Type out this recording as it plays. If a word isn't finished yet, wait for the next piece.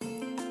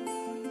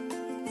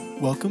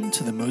Welcome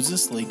to the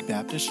Moses Lake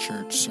Baptist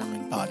Church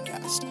Sermon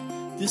Podcast.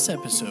 This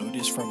episode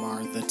is from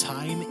our The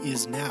Time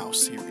Is Now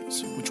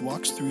series, which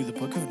walks through the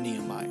book of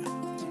Nehemiah.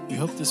 We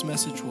hope this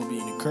message will be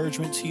an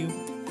encouragement to you,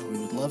 and we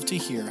would love to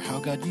hear how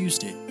God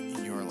used it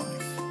in your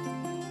life.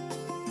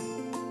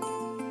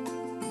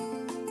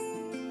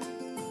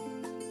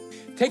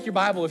 Take your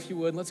Bible, if you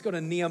would. Let's go to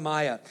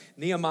Nehemiah.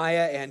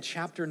 Nehemiah and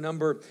chapter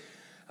number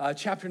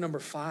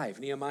 5.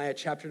 Nehemiah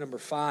chapter number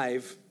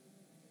 5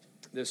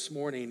 this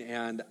morning,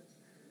 and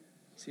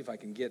see if I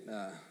can get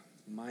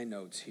my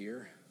notes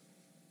here.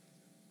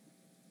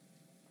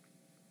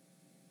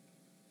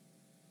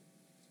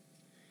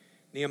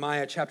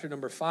 Nehemiah chapter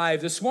number 5.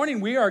 This morning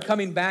we are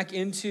coming back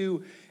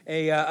into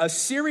a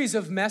series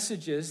of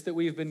messages that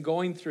we've been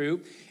going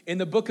through in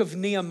the book of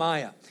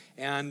Nehemiah.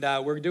 And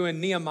we're doing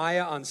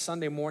Nehemiah on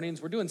Sunday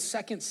mornings. We're doing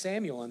 2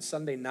 Samuel on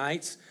Sunday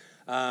nights.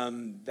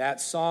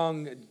 That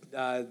song,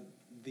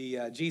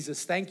 the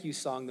Jesus Thank You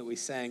song that we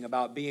sang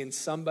about being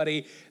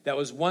somebody that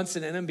was once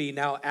an enemy,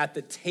 now at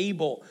the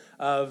table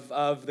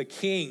of the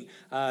king.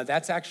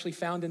 That's actually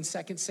found in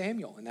 2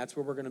 Samuel, and that's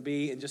where we're going to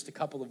be in just a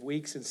couple of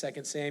weeks in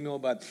 2 Samuel.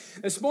 But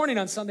this morning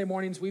on Sunday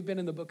mornings, we've been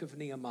in the book of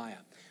Nehemiah.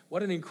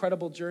 What an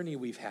incredible journey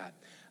we've had.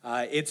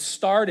 It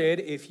started,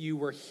 if you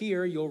were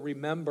here, you'll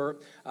remember,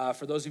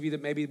 for those of you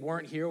that maybe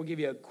weren't here, we'll give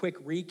you a quick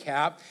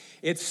recap.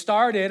 It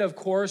started, of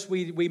course,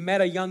 we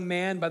met a young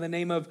man by the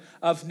name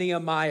of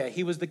Nehemiah.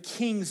 He was the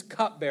king's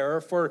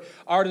cupbearer for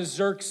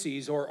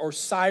Artaxerxes or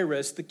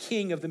Cyrus, the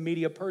king of the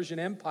Medo-Persian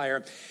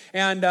Empire.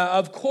 And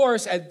of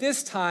course, at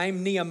this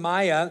time,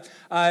 Nehemiah,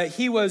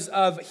 he was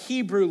of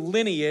Hebrew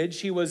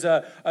lineage. He was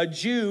a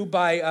Jew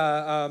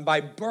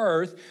by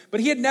birth,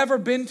 but he had never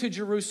been to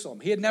Jerusalem.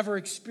 He had never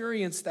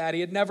experienced that. He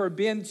had never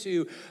been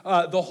to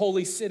the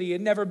holy city. He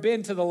had never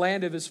been to the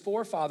land of his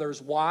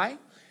forefathers. Why?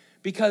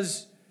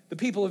 Because the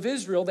people of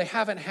Israel, they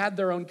haven't had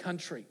their own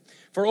country.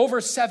 For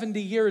over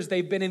 70 years,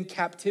 they've been in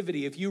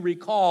captivity. If you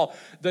recall,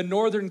 the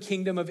northern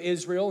kingdom of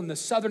Israel and the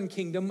southern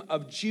kingdom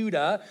of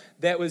Judah,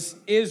 that was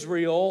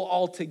Israel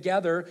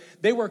altogether,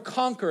 they were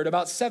conquered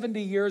about 70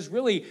 years,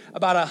 really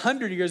about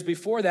 100 years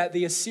before that.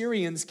 The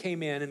Assyrians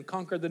came in and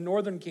conquered the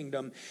northern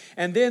kingdom.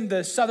 And then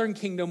the southern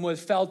kingdom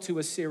fell to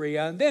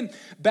Assyria. And then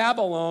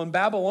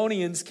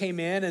Babylonians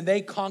came in and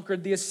they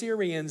conquered the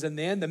Assyrians. And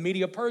then the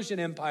Medo-Persian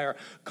Empire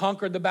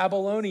conquered the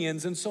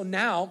Babylonians. And so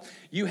now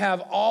you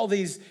have all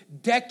these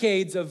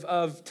decades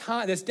of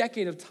time, this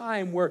decade of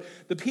time where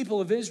the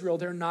people of Israel,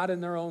 they're not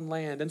in their own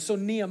land. And so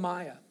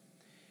Nehemiah,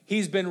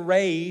 he's been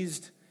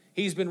raised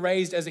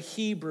as a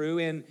Hebrew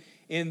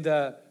in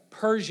the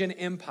Persian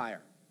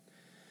Empire.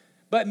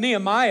 But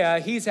Nehemiah,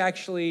 he's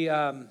actually,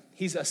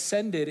 he's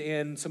ascended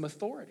in some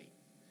authority.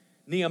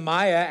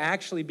 Nehemiah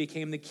actually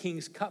became the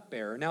king's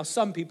cupbearer. Now,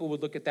 some people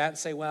would look at that and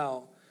say,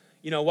 well,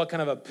 what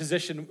kind of a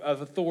position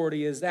of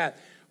authority is that?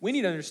 We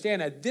need to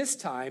understand at this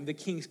time, the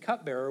king's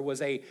cupbearer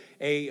was a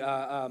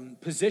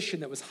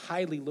position that was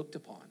highly looked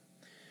upon.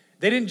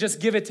 They didn't just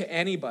give it to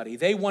anybody.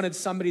 They wanted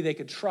somebody they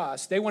could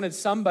trust. They wanted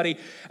somebody,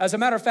 as a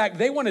matter of fact,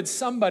 they wanted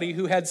somebody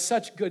who had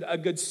such a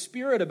good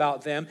spirit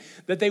about them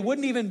that they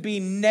wouldn't even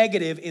be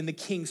negative in the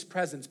king's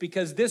presence,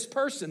 because this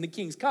person, the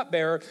king's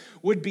cupbearer,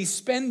 would be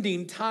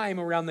spending time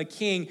around the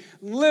king.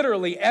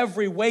 Literally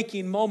every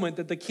waking moment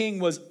that the king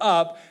was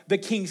up, the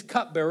king's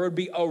cupbearer would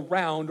be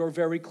around or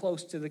very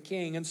close to the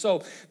king. And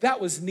so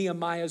that was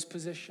Nehemiah's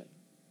position.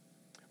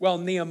 Well,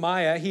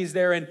 Nehemiah, he's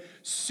there in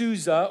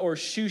Susa or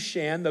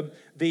Shushan,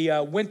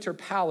 the winter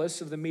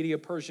palace of the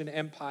Medo-Persian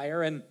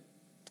Empire. And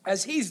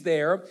as he's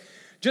there,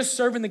 just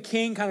serving the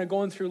king, kind of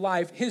going through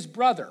life, his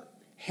brother,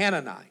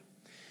 Hanani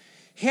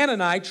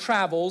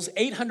travels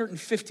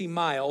 850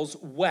 miles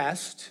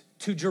west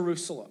to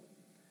Jerusalem.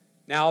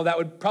 Now, that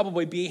would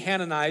probably be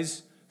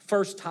Hanani's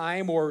first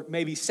time or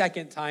maybe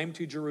second time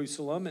to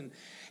Jerusalem. And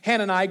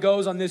Hanani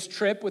goes on this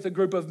trip with a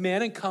group of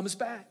men and comes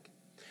back.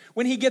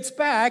 When he gets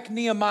back,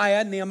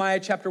 Nehemiah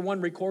chapter 1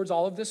 records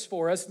all of this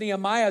for us.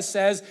 Nehemiah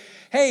says,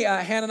 hey,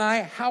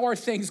 Hanani, how are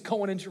things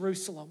going in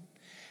Jerusalem?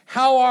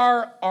 How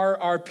are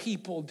our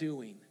people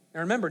doing?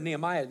 Now remember,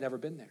 Nehemiah had never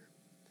been there.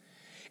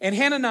 And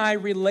Hanani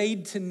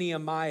relayed to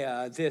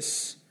Nehemiah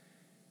this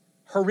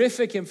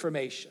horrific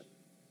information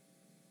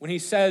when he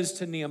says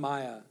to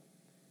Nehemiah,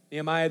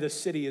 the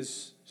city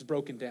is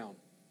broken down.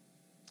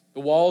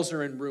 The walls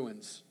are in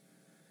ruins.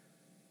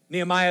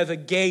 Nehemiah, the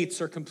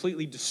gates are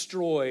completely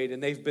destroyed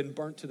and they've been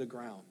burnt to the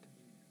ground.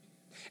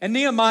 And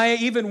Nehemiah,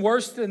 even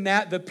worse than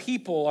that, the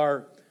people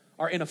are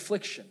in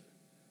affliction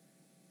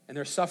and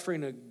they're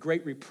suffering a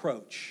great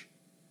reproach.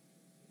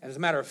 And as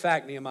a matter of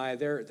fact, Nehemiah,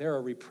 they're a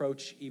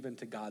reproach even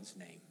to God's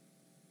name.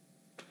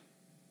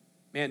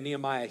 Man,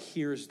 Nehemiah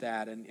hears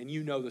that, and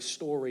you know the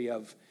story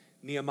of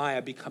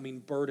Nehemiah becoming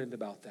burdened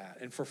about that.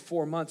 And for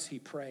 4 months he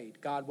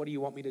prayed, God, what do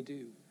you want me to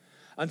do?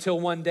 Until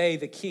one day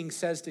the king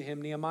says to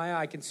him, Nehemiah,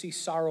 I can see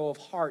sorrow of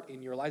heart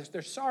in your life.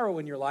 There's sorrow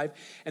in your life,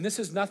 and this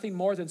is nothing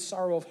more than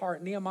sorrow of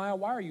heart. Nehemiah,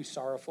 why are you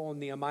sorrowful? And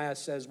Nehemiah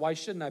says, why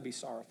shouldn't I be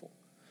sorrowful?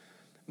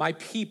 My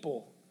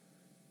people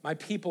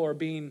are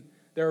being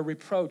They're a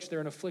reproach, they're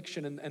an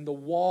affliction, and the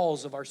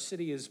walls of our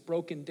city is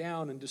broken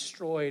down and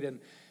destroyed. And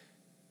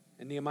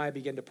Nehemiah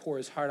began to pour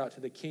his heart out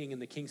to the king,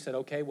 and the king said,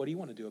 okay, what do you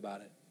want to do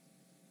about it?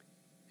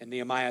 And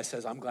Nehemiah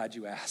says, I'm glad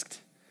you asked.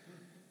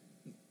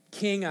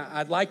 King,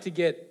 I'd like to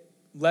get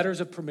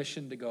letters of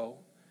permission to go.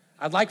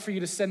 I'd like for you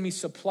to send me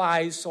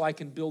supplies so I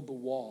can build the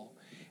wall.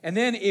 And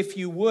then if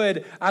you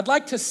would, I'd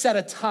like to set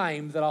a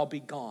time that I'll be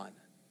gone.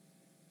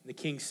 The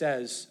king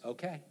says,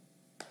 okay.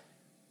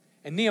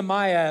 And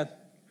Nehemiah,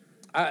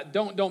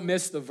 don't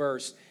miss the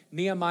verse.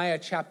 Nehemiah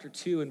chapter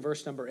 2 and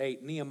verse number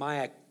 8.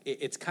 Nehemiah,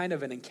 it's kind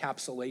of an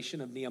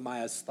encapsulation of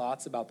Nehemiah's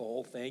thoughts about the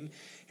whole thing.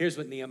 Here's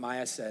what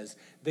Nehemiah says.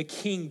 The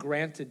king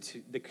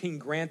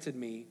granted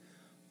me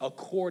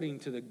according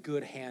to the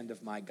good hand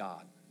of my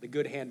God, the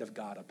good hand of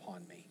God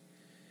upon me.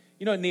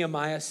 You know what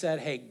Nehemiah said?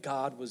 Hey,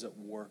 God was at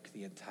work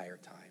the entire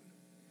time.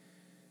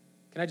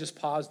 Can I just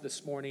pause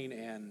this morning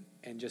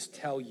and just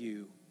tell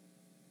you,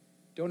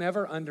 don't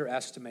ever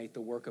underestimate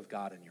the work of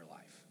God in your life.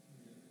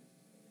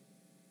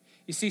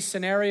 You see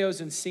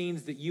scenarios and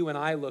scenes that you and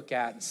I look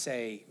at and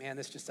say, man,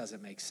 this just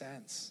doesn't make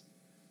sense.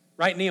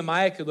 Right?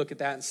 Nehemiah could look at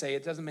that and say,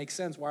 it doesn't make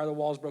sense. Why are the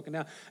walls broken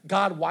down?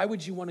 God, why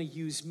would you want to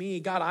use me?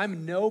 God,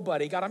 I'm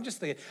nobody. God, I'm just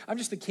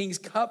the king's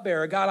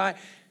cupbearer. God,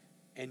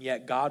 and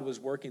yet God was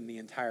working the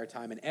entire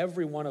time. And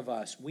every one of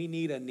us, we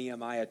need a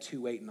Nehemiah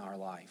 2:8 in our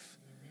life.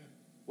 Amen.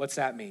 What's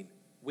that mean?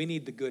 We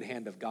need the good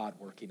hand of God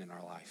working in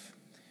our life.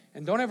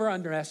 And don't ever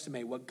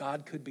underestimate what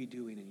God could be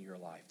doing in your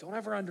life. Don't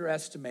ever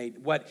underestimate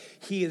what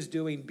he is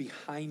doing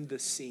behind the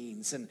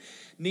scenes. And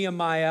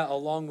Nehemiah,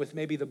 along with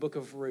maybe the book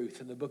of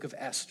Ruth and the book of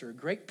Esther,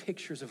 great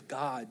pictures of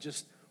God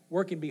just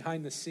working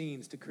behind the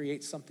scenes to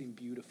create something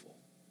beautiful.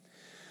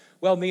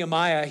 Well,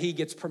 Nehemiah, he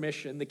gets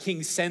permission. The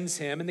king sends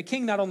him. And the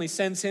king not only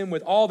sends him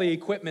with all the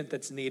equipment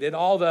that's needed,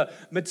 all the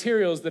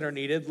materials that are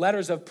needed,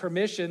 letters of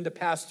permission to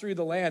pass through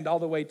the land all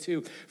the way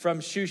from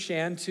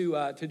Shushan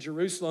to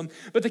Jerusalem.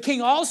 But the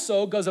king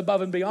also goes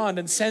above and beyond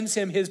and sends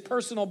him his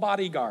personal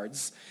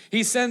bodyguards.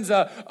 He sends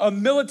a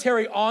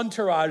military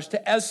entourage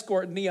to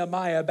escort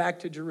Nehemiah back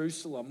to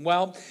Jerusalem.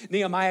 Well,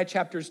 Nehemiah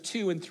chapters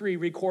 2 and 3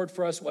 record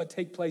for us what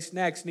takes place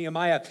next.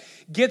 Nehemiah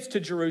gets to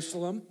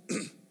Jerusalem.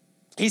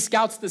 He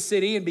scouts the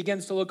city and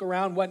begins to look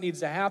around what needs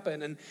to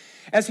happen. And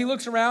as he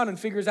looks around and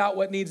figures out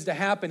what needs to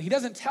happen, he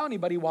doesn't tell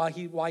anybody why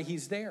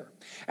he's there.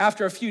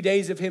 After a few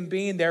days of him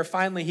being there,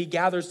 finally he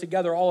gathers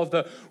together all of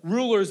the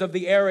rulers of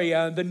the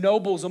area, the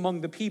nobles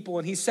among the people,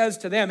 and he says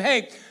to them,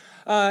 hey,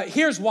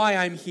 here's why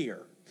I'm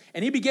here.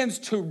 And he begins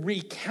to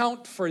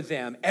recount for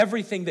them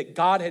everything that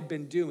God had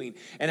been doing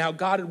and how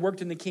God had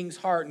worked in the king's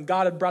heart and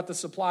God had brought the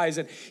supplies,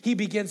 and he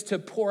begins to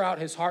pour out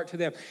his heart to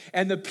them.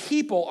 And the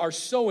people are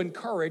so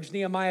encouraged.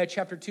 Nehemiah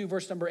chapter 2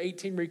 verse number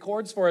 18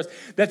 records for us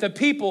that the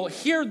people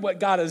hear what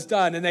God has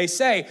done and they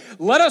say,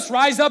 let us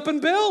rise up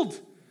and build.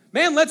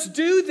 Man, let's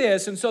do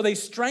this. And so they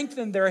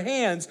strengthened their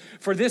hands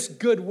for this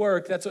good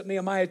work. That's what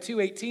Nehemiah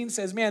 2:18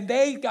 says. Man,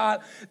 they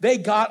got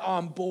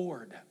on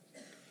board.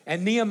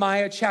 And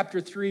Nehemiah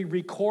chapter 3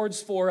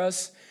 records for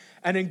us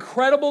an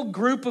incredible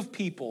group of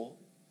people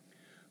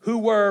who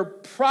were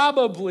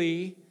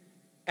probably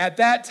at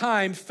that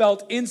time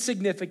felt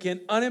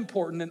insignificant,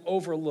 unimportant, and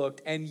overlooked.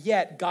 And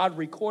yet God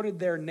recorded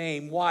their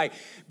name. Why?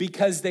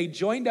 Because they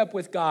joined up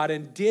with God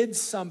and did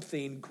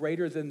something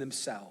greater than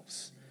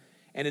themselves.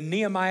 And in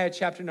Nehemiah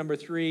chapter number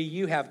 3,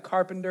 you have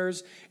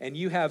carpenters and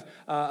you have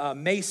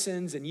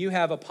masons and you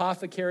have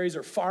apothecaries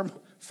or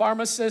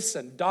pharmacists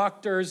and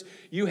doctors.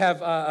 You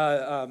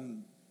have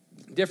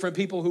different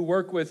people who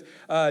work with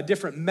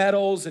different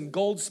metals and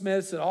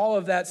goldsmiths and all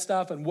of that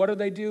stuff. And what are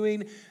they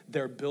doing?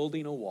 They're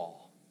building a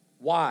wall.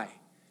 Why?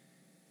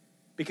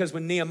 Because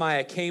when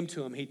Nehemiah came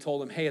to him, he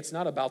told him, hey, it's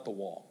not about the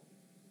wall.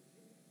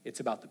 It's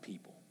about the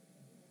people.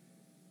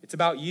 It's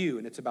about you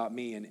and it's about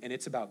me and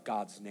it's about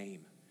God's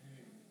name.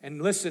 And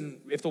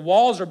listen, if the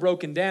walls are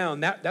broken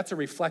down, that's a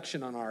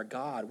reflection on our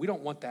God. We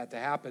don't want that to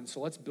happen, so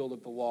let's build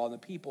up the wall. And the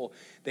people,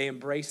 they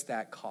embraced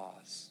that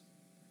cause.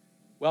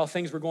 Well,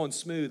 things were going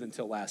smooth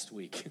until last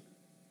week.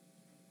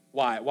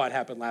 Why? What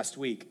happened last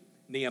week?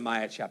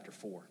 Nehemiah chapter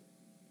 4.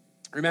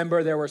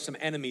 Remember, there were some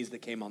enemies that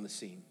came on the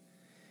scene.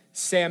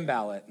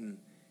 Sanballat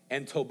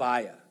and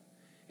Tobiah,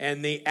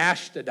 and the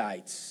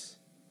Ashdodites,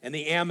 and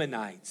the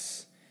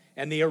Ammonites,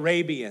 and the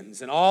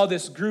Arabians, and all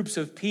these groups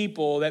of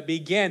people that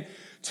began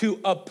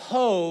to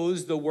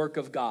oppose the work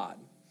of God.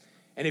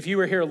 And if you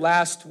were here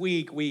last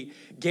week, we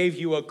gave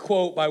you a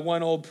quote by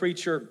one old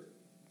preacher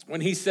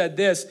when he said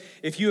this,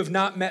 if you have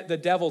not met the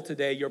devil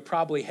today, you're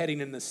probably heading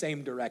in the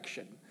same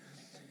direction.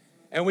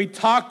 And we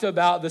talked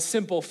about the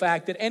simple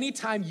fact that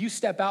anytime you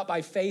step out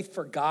by faith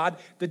for God,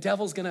 the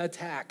devil's going to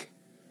attack.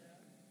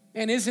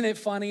 And isn't it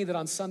funny that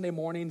on Sunday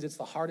mornings, it's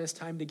the hardest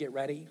time to get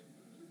ready?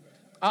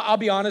 I'll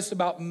be honest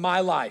about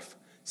my life.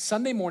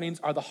 Sunday mornings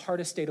are the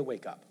hardest day to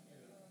wake up.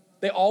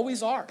 They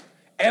always are.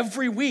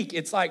 Every week,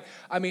 it's like,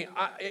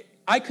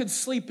 I could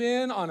sleep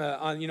in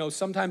on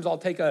sometimes I'll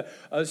take a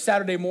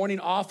Saturday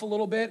morning off a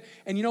little bit.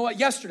 And you know what?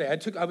 Yesterday,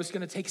 I was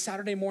going to take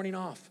Saturday morning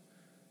off.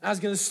 I was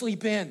going to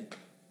sleep in.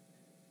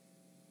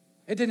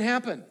 It didn't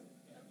happen.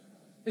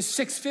 It's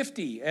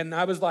 6:50. And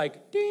I was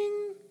like,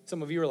 ding.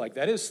 Some of you are like,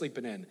 that is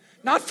sleeping in.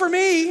 Not for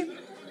me.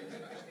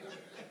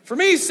 For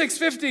me,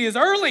 6:50 is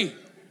early.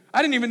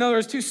 I didn't even know there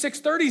was two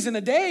 6:30s in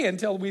a day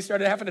until we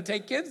started having to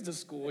take kids to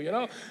school,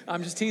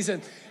 I'm just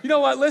teasing. You know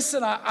what?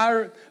 Listen,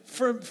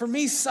 for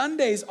me,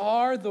 Sundays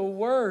are the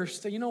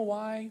worst. You know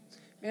why?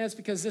 Man, it's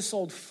because this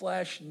old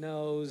flesh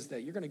knows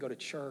that you're going to go to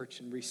church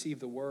and receive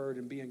the word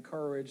and be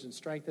encouraged and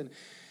strengthened.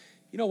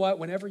 You know what?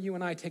 Whenever you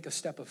and I take a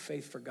step of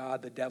faith for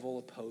God, the devil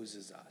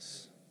opposes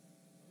us.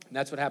 And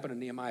that's what happened in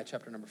Nehemiah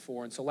chapter number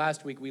 4. And so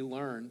last week we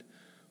learned,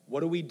 what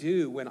do we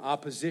do when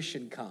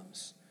opposition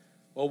comes?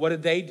 Well, what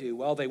did they do?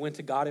 Well, they went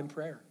to God in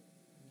prayer.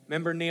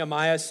 Remember,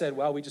 Nehemiah said,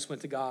 well, we just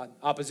went to God.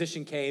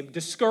 Opposition came.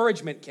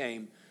 Discouragement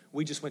came.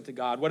 We just went to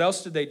God. What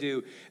else did they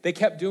do? They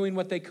kept doing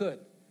what they could.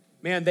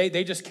 Man,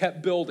 they just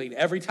kept building.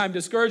 Every time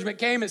discouragement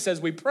came, it says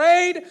we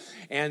prayed,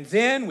 and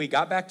then we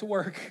got back to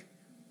work.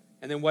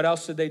 And then what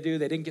else did they do?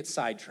 They didn't get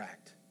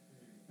sidetracked.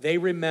 They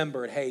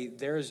remembered, hey,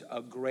 there's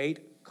a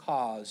great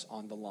cause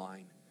on the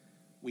line.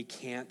 We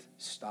can't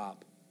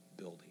stop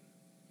building.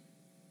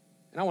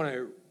 And I want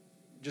to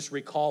just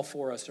recall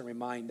for us and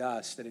remind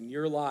us that in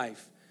your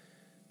life,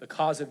 the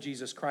cause of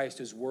Jesus Christ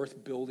is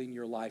worth building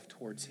your life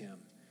towards him.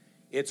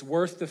 It's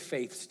worth the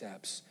faith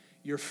steps.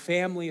 Your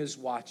family is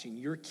watching.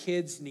 Your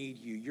kids need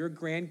you. Your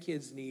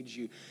grandkids need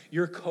you.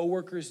 Your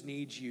coworkers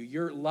need you.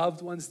 Your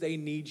loved ones, they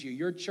need you.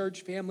 Your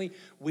church family,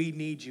 we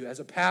need you.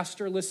 As a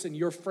pastor, listen,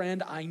 your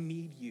friend, I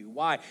need you.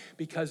 Why?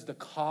 Because the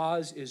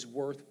cause is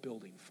worth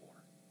building for.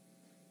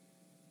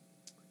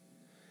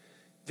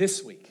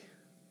 This week,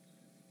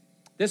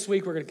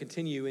 we're going to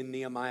continue in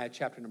Nehemiah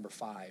chapter number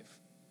 5. And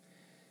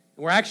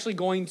we're actually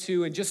going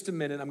to, in just a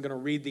minute, I'm going to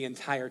read the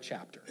entire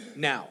chapter.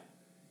 Now,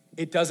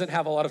 it doesn't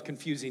have a lot of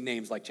confusing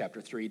names like chapter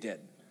 3 did,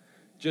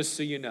 just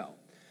so you know.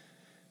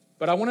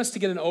 But I want us to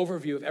get an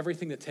overview of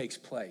everything that takes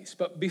place.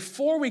 But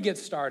before we get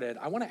started,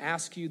 I want to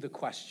ask you the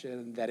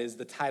question that is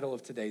the title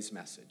of today's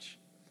message.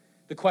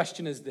 The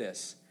question is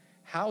this: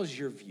 how's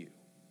your view?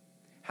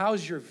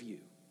 How's your view?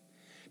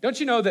 Don't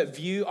you know that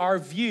our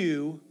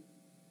view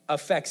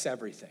affects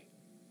everything?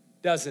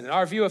 Doesn't it?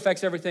 Our view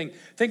affects everything.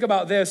 Think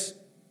about this.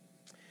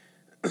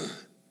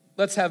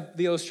 Let's have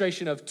the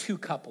illustration of two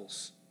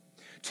couples.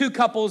 Two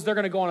couples, they're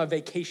going to go on a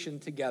vacation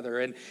together,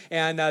 and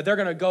they're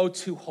going to go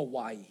to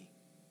Hawaii.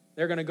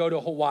 They're going to go to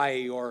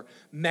Hawaii or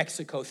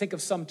Mexico. Think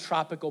of some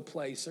tropical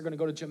place. They're going to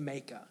go to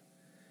Jamaica.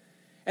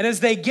 And as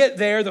they get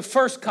there, the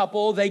first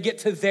couple, they get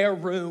to their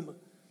room.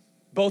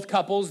 Both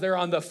couples, they're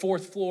on the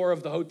 4th floor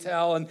of the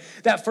hotel, and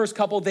that first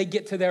couple, they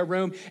get to their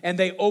room, and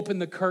they open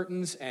the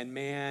curtains, and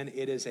man,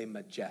 it is a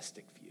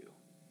majestic view.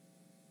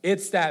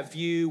 It's that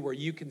view where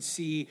you can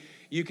see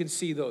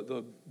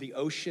the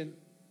ocean.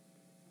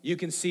 You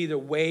can see the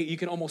wave. You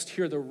can almost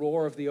hear the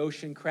roar of the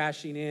ocean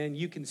crashing in.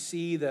 You can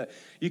see the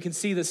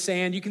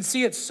sand. You can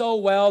see it so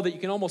well that you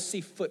can almost see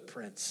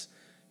footprints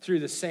through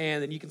the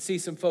sand. And you can see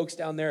some folks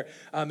down there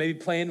maybe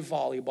playing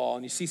volleyball.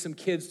 And you see some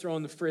kids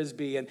throwing the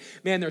frisbee. And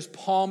man, there's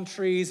palm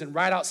trees. And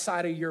right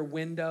outside of your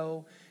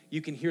window,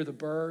 you can hear the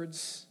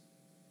birds.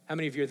 How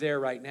many of you are there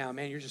right now?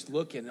 Man, you're just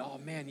looking. Oh,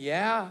 man,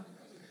 yeah.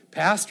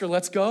 Pastor,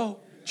 let's go.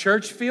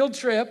 Church field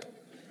trip.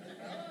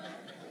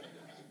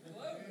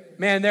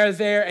 Man, they're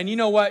there, and you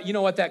know what? You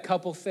know what that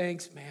couple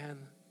thinks? Man,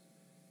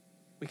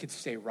 we could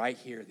stay right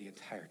here the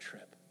entire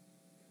trip.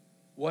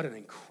 What an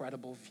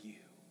incredible view.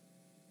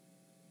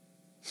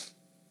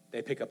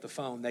 They pick up the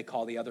phone. They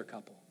call the other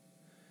couple.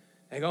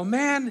 They go,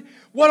 man,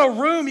 what a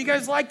room. You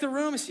guys like the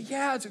room? I said,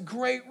 yeah, it's a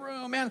great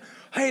room, man.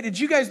 Hey, did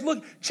you guys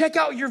look? Check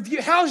out your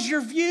view. How's your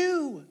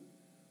view?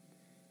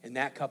 And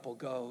that couple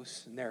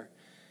goes, and they're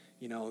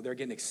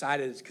getting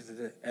excited because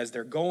as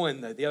they're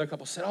going, the other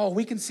couple said, oh,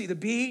 we can see the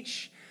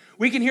beach.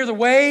 We can hear the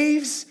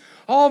waves.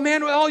 Oh,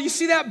 man, you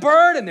see that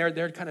bird? And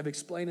they're kind of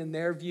explaining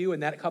their view,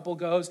 and that couple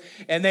goes,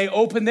 and they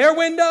open their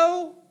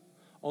window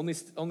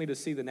only to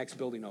see the next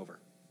building over.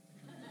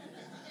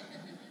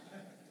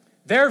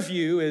 Their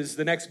view is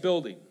the next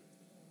building.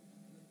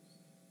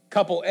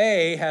 Couple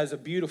A has a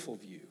beautiful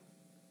view.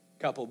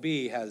 Couple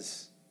B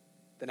has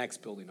the next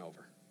building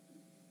over.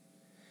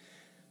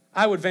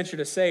 I would venture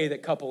to say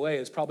that couple A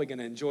is probably going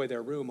to enjoy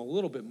their room a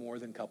little bit more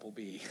than couple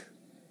B.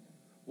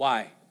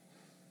 Why?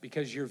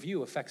 Because your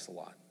view affects a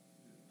lot.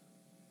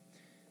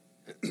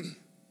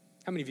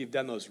 How many of you have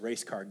done those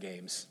race car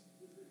games?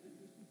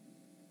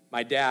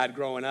 My dad,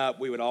 growing up,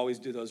 we would always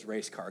do those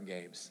race car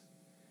games.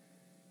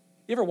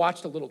 You ever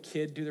watched a little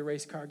kid do the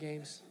race car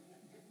games?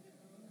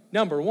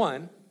 Number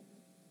one,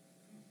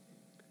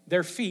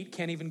 their feet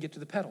can't even get to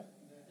the pedal.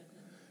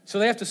 So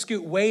they have to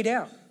scoot way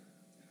down.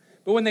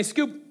 But when they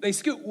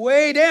scoot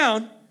way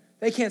down,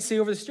 they can't see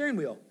over the steering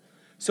wheel.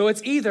 So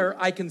it's either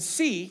I can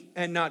see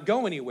and not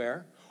go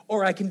anywhere,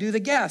 or I can do the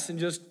gas and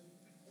just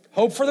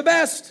hope for the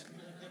best.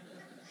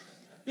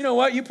 You know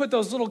what? You put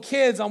those little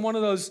kids on one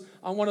of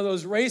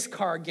those race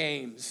car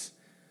games.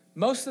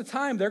 Most of the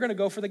time, they're going to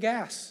go for the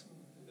gas.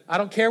 I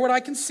don't care what I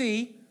can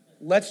see.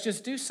 Let's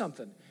just do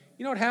something.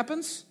 You know what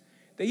happens?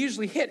 They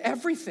usually hit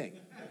everything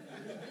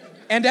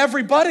and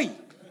everybody.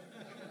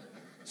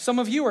 Some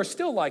of you are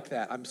still like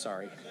that. I'm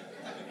sorry.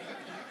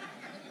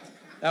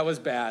 That was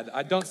bad.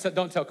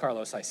 Don't tell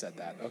Carlos I said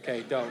that,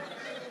 okay?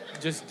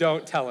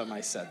 Don't tell him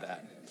I said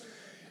that.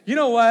 You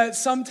know what?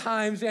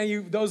 Sometimes,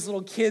 man, those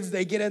little kids,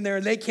 they get in there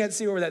and they can't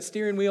see over that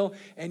steering wheel.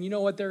 And you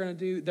know what they're going to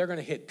do? They're going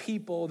to hit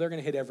people. They're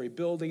going to hit every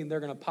building. They're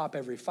going to pop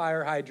every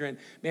fire hydrant.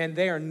 Man,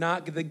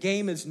 the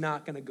game is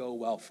not going to go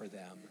well for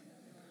them.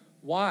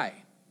 Why?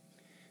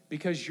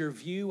 Because your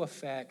view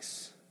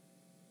affects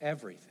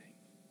everything.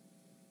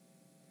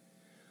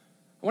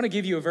 I want to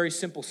give you a very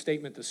simple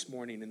statement this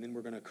morning, and then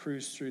we're going to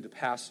cruise through the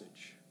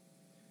passage.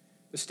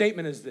 The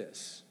statement is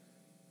this: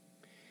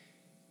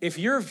 if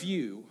your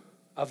view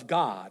of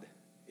God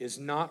is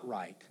not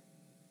right,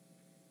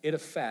 it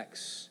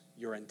affects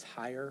your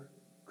entire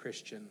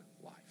Christian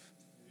life.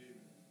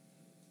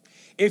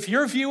 If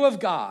your view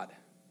of God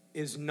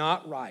is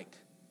not right,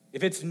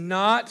 if it's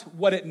not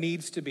what it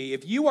needs to be,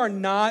 if you are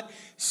not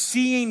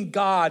seeing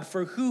God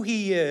for who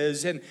he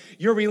is and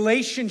your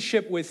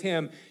relationship with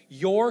him,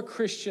 your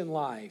Christian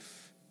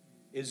life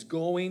is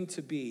going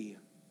to be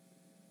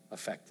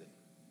affected.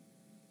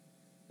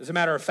 As a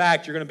matter of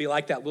fact, you're going to be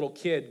like that little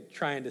kid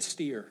trying to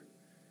steer.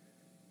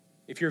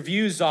 If your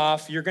view's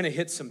off, you're going to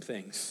hit some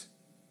things.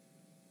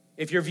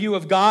 If your view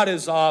of God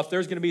is off,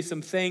 there's going to be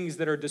some things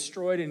that are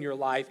destroyed in your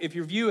life. If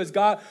your view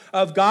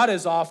of God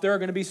is off, there are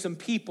going to be some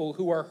people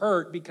who are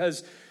hurt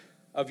because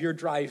of your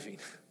driving.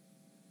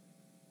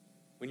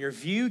 When your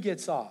view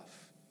gets off,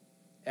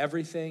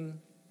 everything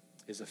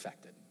is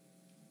affected.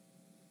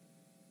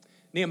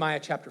 Nehemiah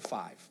chapter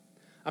 5.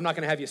 I'm not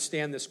going to have you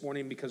stand this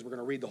morning because we're going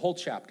to read the whole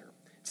chapter.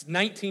 It's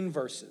 19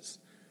 verses.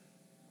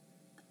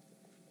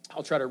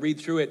 I'll try to read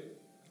through it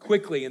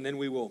quickly, and then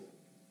we will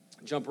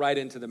jump right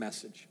into the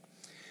message.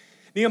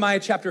 Nehemiah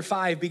chapter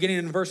 5, beginning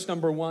in verse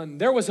number 1.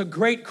 There was a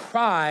great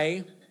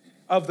cry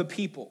of the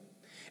people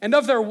and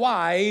of their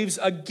wives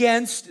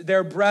against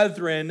their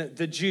brethren,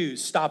 the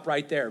Jews. Stop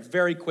right there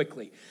very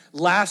quickly.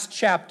 Last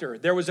chapter,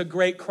 there was a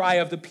great cry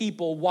of the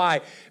people.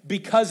 Why?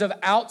 Because of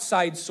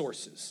outside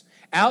sources.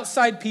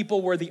 Outside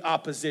people were the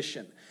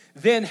opposition.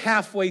 Then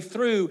halfway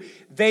through,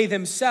 they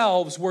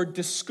themselves were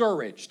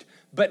discouraged.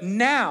 But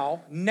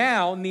now,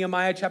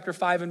 Nehemiah chapter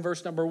 5 and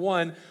verse number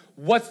 1,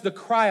 what's the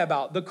cry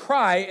about? The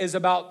cry is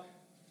about,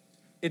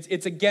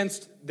 it's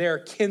against their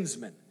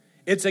kinsmen.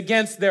 It's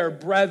against their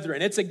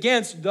brethren. It's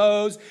against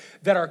those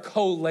that are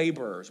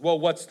co-laborers. Well,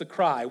 what's the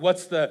cry?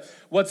 What's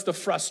the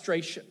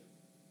frustration?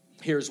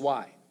 Here's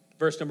why.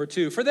 Verse number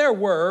 2, for there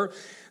were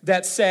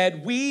that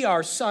said, we,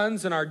 our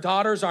sons and our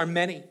daughters are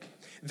many.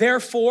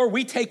 Therefore,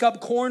 we take up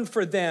corn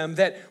for them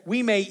that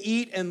we may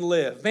eat and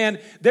live.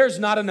 Man, there's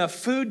not enough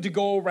food to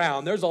go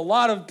around. There's a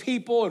lot of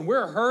people and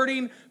we're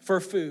hurting for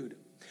food.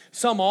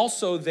 Some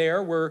also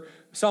there were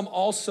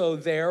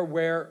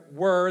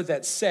that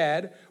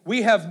said,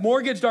 we have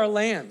mortgaged our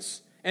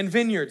lands and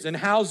vineyards and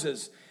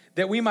houses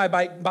that we might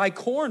buy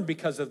corn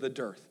because of the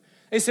dearth.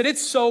 They said,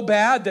 it's so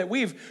bad that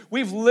we've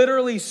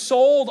literally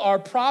sold our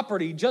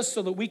property just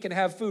so that we can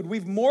have food.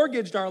 We've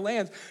mortgaged our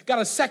lands, got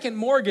a second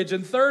mortgage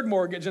and third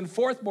mortgage and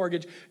fourth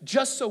mortgage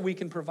just so we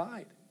can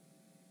provide.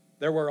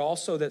 There were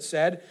also that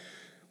said,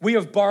 we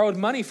have borrowed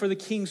money for the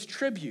king's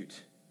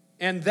tribute,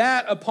 and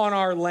that upon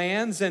our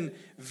lands and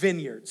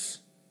vineyards.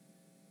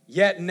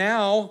 Yet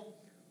now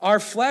our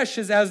flesh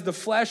is as the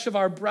flesh of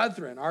our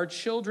brethren, our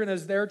children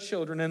as their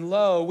children. And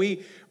lo,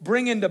 we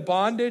bring into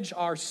bondage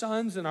our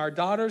sons and our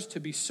daughters to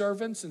be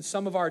servants, and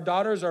some of our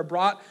daughters are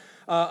brought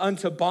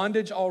unto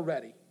bondage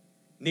already.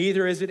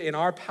 Neither is it in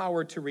our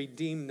power to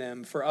redeem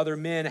them, for other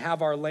men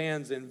have our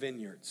lands and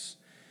vineyards.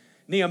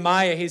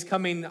 Nehemiah, he's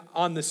coming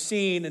on the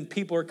scene, and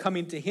people are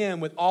coming to him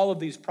with all of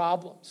these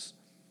problems.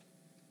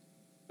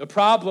 The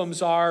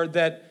problems are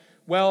that,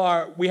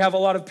 we have a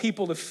lot of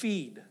people to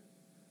feed.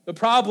 The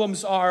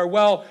problems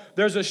are,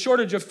 there's a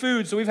shortage of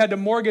food, so we've had to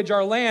mortgage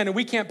our land, and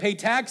we can't pay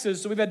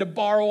taxes, so we've had to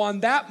borrow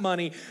on that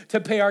money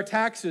to pay our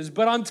taxes.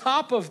 But on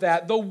top of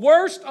that, the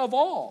worst of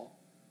all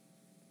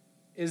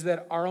is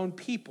that our own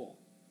people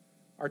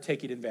are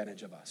taking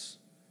advantage of us.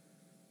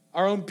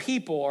 Our own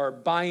people are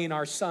buying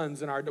our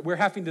sons, and we're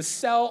having to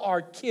sell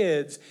our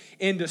kids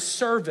into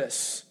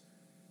service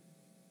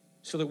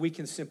so that we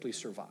can simply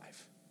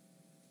survive.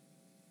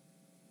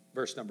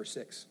 Verse number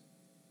 6.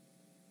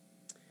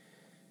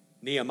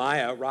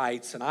 Nehemiah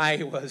writes, and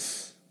I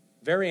was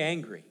very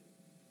angry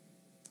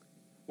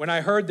when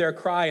I heard their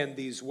cry in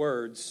these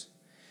words.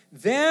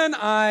 Then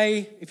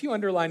if you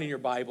underline in your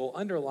Bible,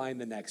 underline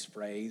the next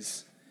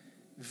phrase.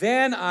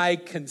 Then I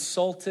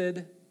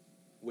consulted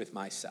with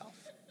myself.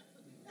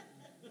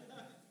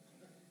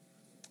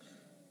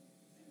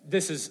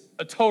 This is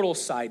a total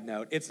side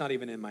note. It's not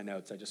even in my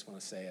notes. I just want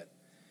to say it.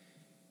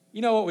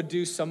 You know what would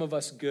do some of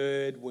us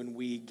good when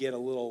we get a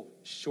little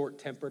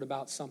short-tempered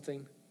about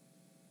something?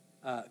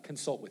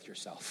 Consult with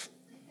yourself.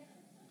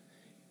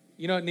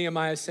 You know what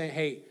Nehemiah is saying?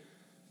 Hey,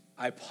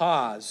 I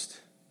paused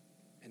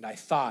and I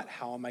thought,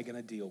 how am I going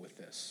to deal with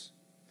this?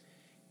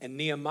 And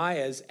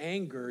Nehemiah's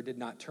anger did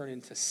not turn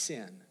into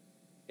sin.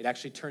 It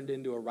actually turned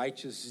into a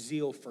righteous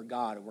zeal for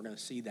God, and we're going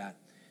to see that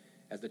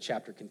as the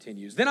chapter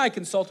continues. Then I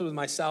consulted with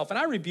myself, and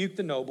I rebuked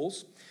the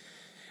nobles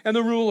and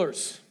the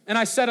rulers. And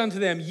I said unto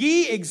them,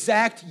 ye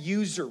exact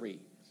usury,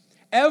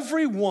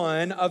 every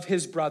one of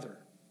his brother.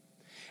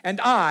 And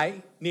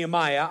I,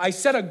 Nehemiah, I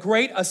set a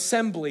great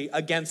assembly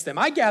against them.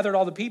 I gathered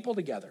all the people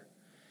together.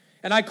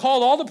 And I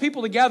called all the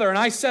people together, and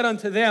I said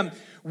unto them,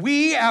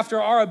 we,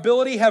 after our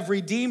ability, have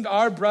redeemed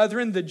our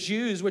brethren, the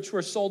Jews, which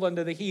were sold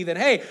unto the heathen.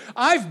 Hey,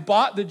 I've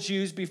bought the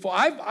Jews before.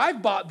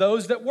 I've bought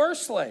those that were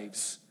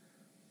slaves.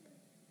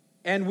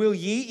 And will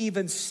ye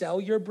even sell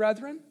your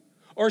brethren?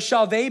 Or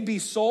shall they be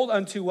sold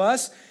unto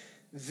us?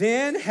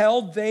 Then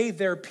held they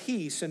their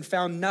peace and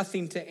found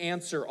nothing to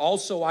answer.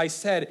 Also I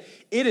said,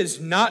 it is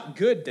not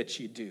good that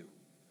ye do.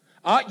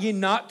 Ought ye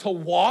not to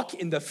walk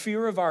in the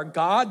fear of our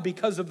God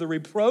because of the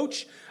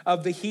reproach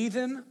of the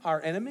heathen,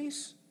 our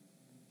enemies?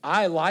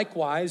 I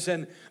likewise,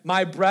 and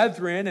my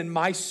brethren and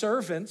my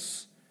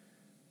servants,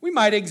 we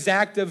might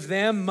exact of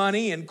them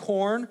money and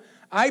corn.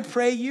 I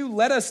pray you,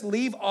 let us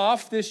leave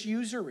off this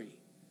usury.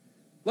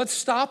 Let's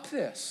stop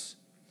this.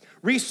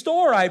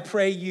 Restore, I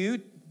pray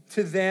you,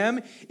 to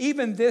them,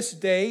 even this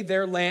day,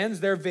 their lands,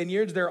 their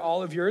vineyards, their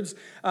olive yards,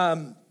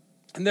 and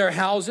their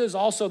houses,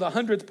 also the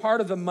 100th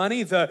part of the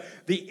money, the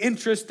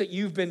interest that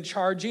you've been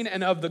charging,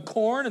 and of the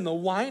corn and the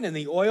wine and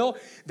the oil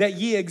that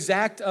ye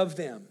exact of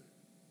them.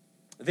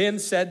 Then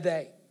said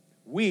they,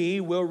 we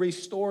will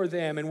restore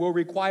them and will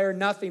require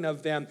nothing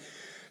of them.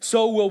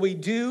 So will we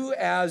do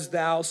as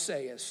thou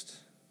sayest.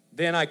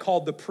 Then I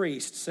called the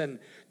priests and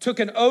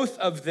took an oath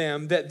of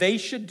them that they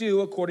should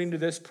do according to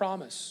this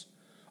promise.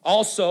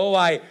 Also,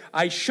 I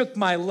shook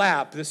my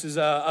lap. This is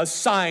a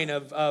sign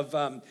of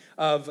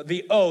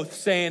the oath,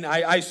 saying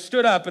I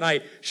stood up and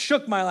I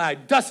shook my lap, I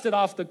dusted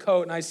off the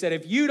coat, and I said,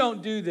 if you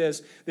don't do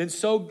this, then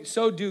so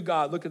do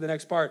God. Look at the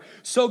next part.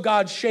 So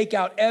God shake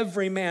out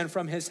every man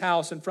from his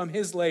house and from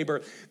his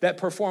labor that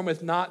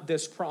performeth not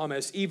this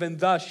promise. Even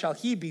thus shall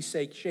he be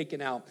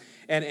shaken out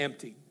and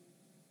empty.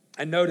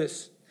 And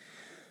notice,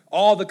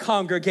 all the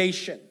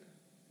congregation,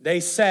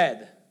 they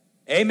said,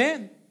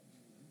 amen,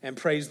 and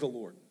praised the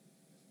Lord.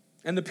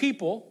 And the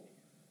people,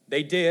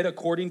 they did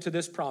according to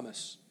this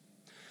promise.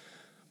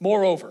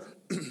 Moreover,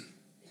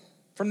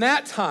 from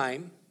that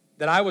time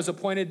that I was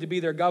appointed to be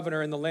their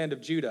governor in the land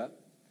of Judah,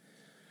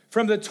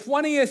 from the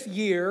 20th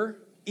year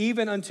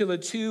even until the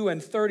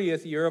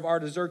 32nd year of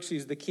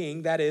Artaxerxes the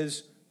king, that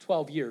is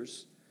 12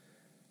 years,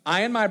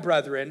 I and my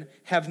brethren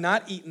have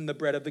not eaten the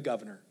bread of the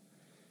governor.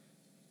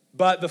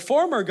 But the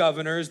former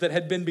governors that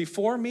had been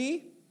before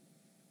me,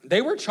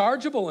 they were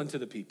chargeable unto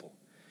the people,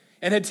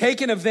 and had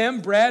taken of them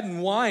bread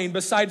and wine,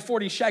 beside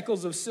 40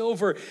 shekels of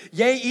silver.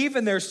 Yea,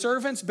 even their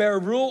servants bare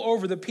rule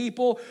over the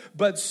people,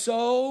 but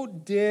so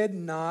did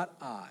not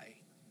I.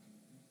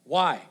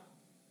 Why?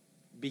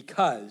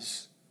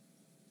 Because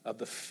of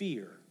the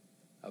fear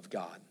of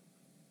God.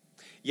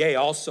 Yea,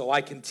 also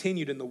I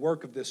continued in the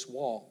work of this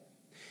wall.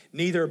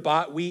 Neither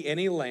bought we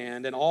any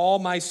land, and all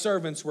my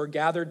servants were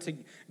gathered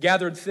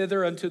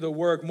thither unto the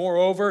work.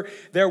 Moreover,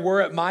 there were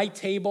at my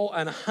table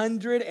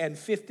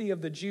 150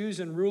 of the Jews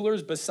and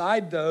rulers,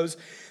 beside those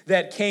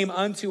that came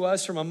unto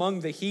us from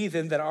among the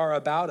heathen that are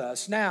about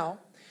us. Now,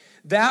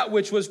 that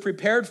which was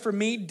prepared for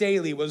me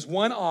daily was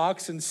 1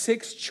 ox and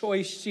 6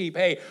 choice sheep.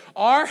 Hey,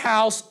 our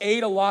house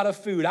ate a lot of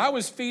food. I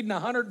was feeding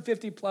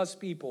 150 plus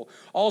people.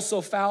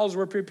 Also, fowls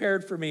were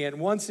prepared for me, and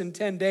once in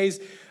 10 days,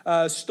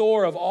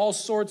 store of all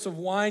sorts of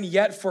wine.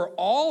 Yet for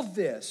all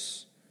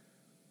this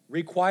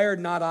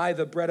required not I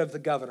the bread of the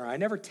governor. I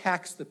never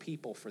taxed the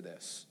people for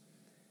this,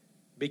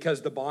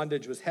 because the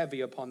bondage was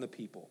heavy upon the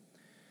people.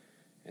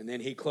 And then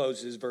he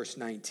closes verse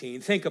 19.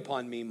 Think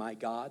upon me, my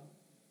God,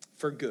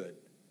 for good,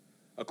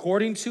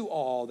 according to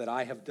all that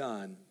I have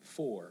done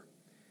for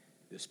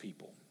this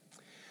people.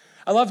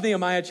 I love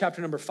Nehemiah chapter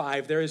number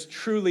 5. There is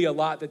truly a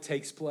lot that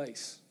takes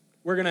place.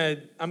 I'm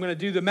going to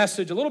do the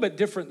message a little bit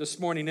different this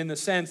morning, in the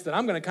sense that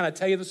I'm going to kind of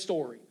tell you the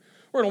story.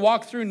 We're going to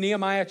walk through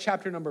Nehemiah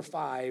chapter number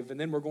 5, and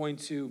then we're going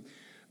to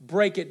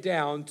break it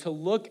down to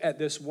look at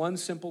this one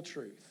simple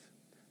truth.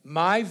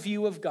 My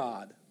view of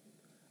God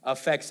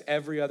affects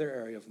every other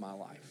area of my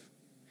life.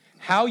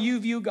 How you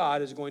view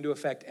God is going to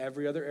affect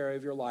every other area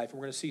of your life. And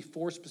we're going to see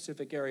 4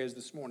 specific areas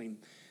this morning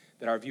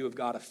that our view of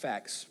God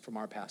affects from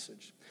our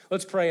passage.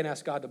 Let's pray and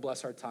ask God to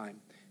bless our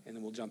time, and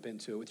then we'll jump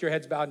into it. With your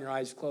heads bowed and your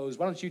eyes closed,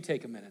 why don't you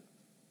take a minute?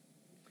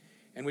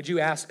 And would you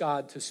ask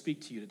God to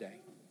speak to you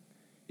today?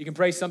 You can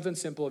pray something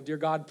simple. Dear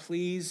God,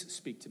 please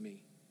speak to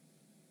me.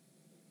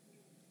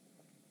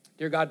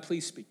 Dear God,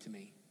 please speak to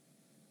me.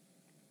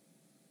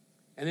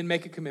 And then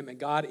make a commitment.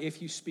 God,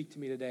 if you speak to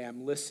me today,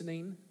 I'm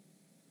listening,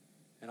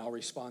 and I'll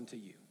respond to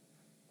you.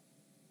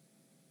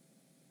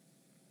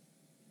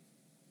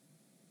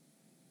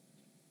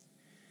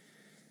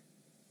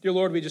 Dear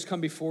Lord, we just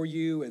come before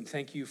you and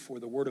thank you for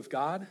the word of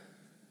God.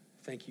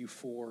 Thank you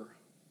for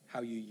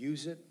how you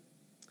use it.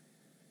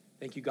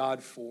 Thank you,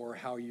 God, for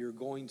how you're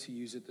going to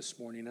use it this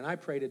morning. And I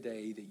pray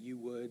today that you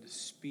would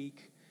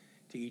speak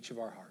to each of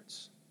our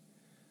hearts.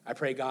 I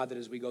pray, God, that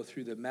as we go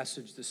through the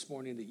message this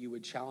morning, that you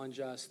would challenge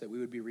us, that we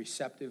would be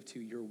receptive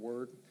to your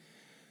word.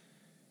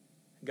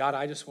 God,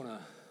 I just want to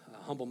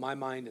humble my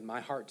mind and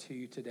my heart to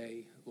you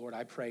today. Lord,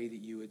 I pray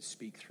that you would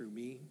speak through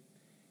me,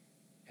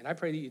 and I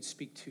pray that you'd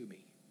speak to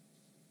me.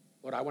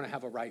 Lord, I want to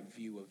have a right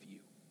view of you.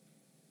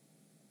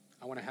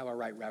 I want to have a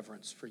right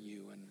reverence for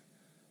you and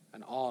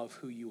an awe of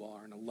who you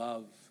are and a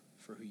love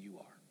for who you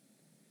are.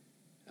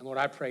 And Lord,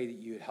 I pray that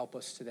you would help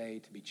us today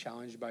to be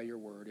challenged by your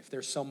word. If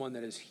there's someone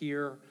that is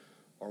here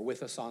or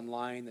with us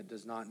online that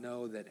does not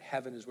know that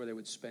heaven is where they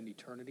would spend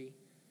eternity,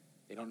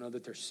 they don't know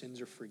that their sins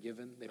are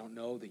forgiven, they don't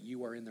know that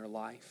you are in their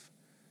life,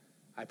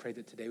 I pray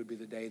that today would be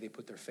the day they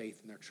put their faith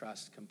and their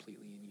trust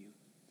completely in you.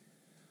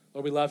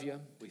 Lord, we love you.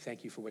 We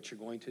thank you for what you're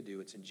going to do.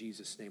 It's in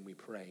Jesus' name we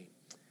pray.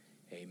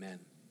 Amen.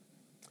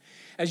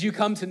 As you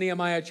come to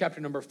Nehemiah chapter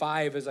number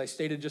 5, as I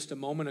stated just a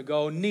moment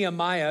ago,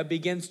 Nehemiah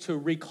begins to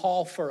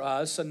recall for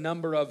us a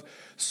number of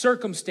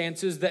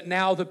circumstances that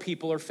now the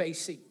people are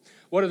facing.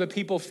 What are the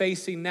people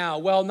facing now?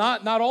 Well,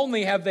 not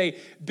only have they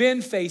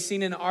been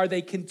facing and are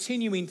they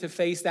continuing to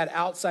face that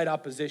outside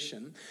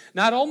opposition,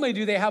 not only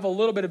do they have a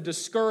little bit of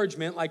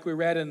discouragement like we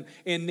read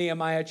in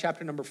Nehemiah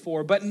chapter number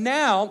 4, but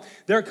now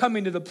they're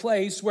coming to the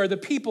place where the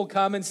people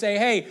come and say,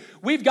 hey,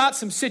 we've got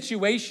some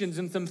situations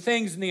and some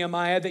things,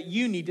 Nehemiah, that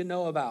you need to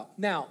know about.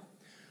 Now,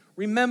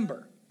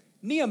 remember,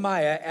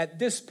 Nehemiah at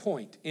this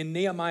point in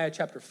Nehemiah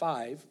chapter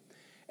 5,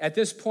 at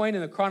this point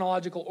in the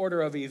chronological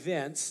order of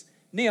events,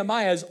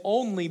 Nehemiah has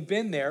only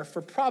been there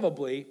for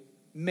probably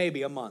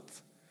maybe a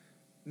month,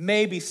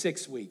 maybe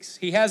 6 weeks.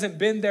 He hasn't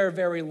been there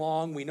very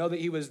long. We know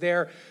that he was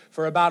there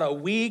for about a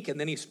week, and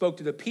then he spoke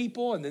to the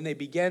people, and then they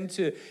began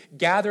to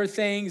gather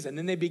things, and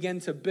then they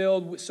began to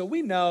build. So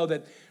we know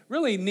that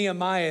really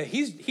Nehemiah,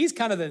 he's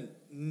kind of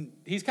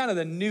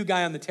the new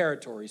guy on the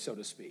territory, so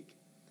to speak.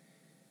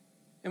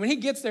 And when he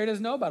gets there, he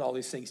doesn't know about all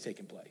these things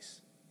taking place.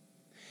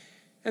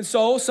 And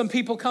so some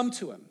people come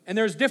to him, and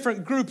there's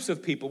different groups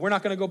of people. We're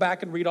not going to go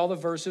back and read all the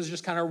verses,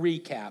 just kind of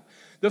recap.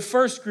 The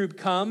first group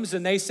comes,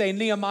 and they say,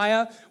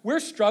 Nehemiah, we're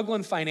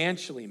struggling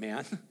financially,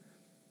 man.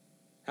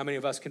 How many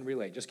of us can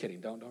relate? Just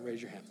kidding. Don't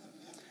raise your hand.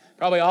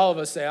 Probably all of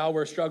us say,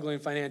 we're struggling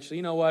financially.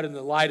 You know what? In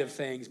the light of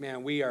things,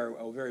 man, we are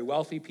a very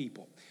wealthy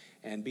people,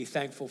 and be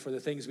thankful for the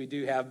things we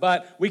do have,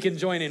 but we can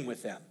join in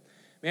with them.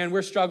 Man,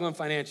 we're struggling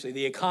financially.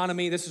 The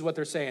economy, this is what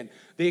they're saying.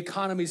 The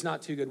economy's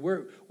not too good.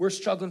 We're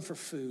struggling for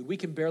food. We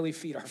can barely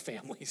feed our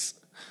families.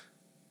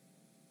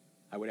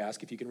 I would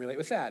ask if you can relate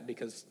with that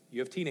because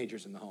you have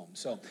teenagers in the home.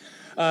 So,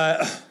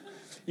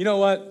 you know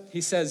what?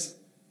 He says,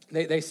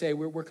 they say,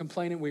 we're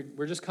complaining.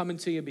 We're just coming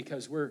to you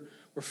because we're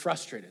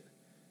frustrated.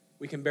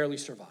 We can barely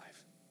survive.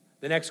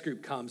 The next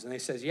group comes and they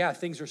says, yeah,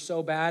 things are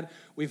so bad.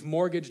 We've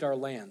mortgaged our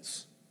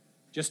lands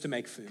just to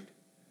make food,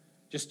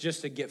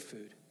 just to get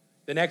food.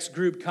 The next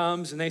group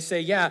comes and they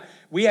say, yeah,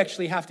 we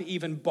actually have to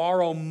even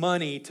borrow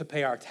money to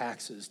pay our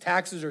taxes.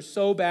 Taxes are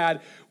so bad,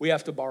 we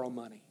have to borrow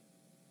money.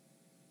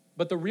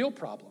 But the real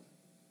problem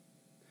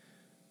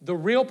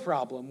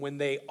when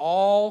they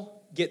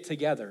all get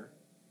together,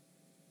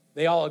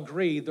 they all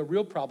agree, the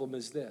real problem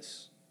is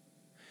this.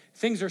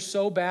 Things are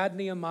so bad,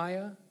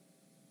 Nehemiah,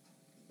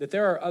 that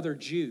there are other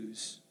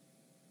Jews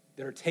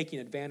that are taking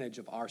advantage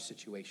of our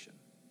situation.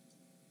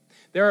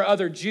 There are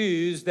other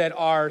Jews that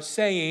are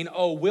saying,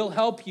 we'll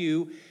help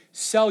you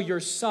sell your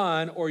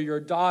son or your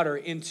daughter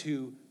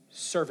into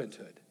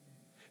servanthood.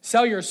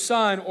 Sell your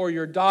son or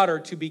your daughter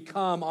to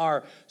become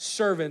our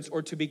servants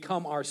or to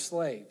become our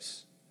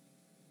slaves.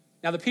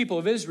 Now, the people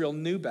of Israel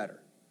knew better.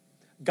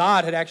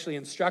 God had actually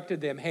instructed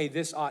them, hey,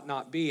 this ought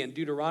not be. In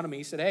Deuteronomy,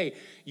 he said, hey,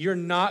 you're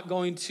not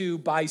going to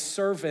buy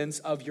servants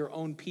of your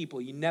own people.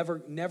 You never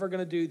going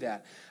to do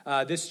that.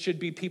 This should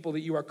be people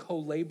that you are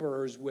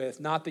co-laborers with,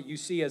 not that you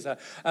see as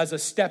a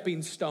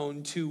stepping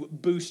stone to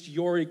boost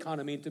your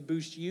economy and to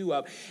boost you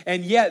up.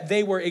 And yet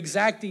they were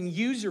exacting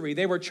usury.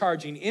 They were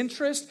charging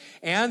interest,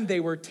 and they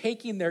were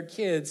taking their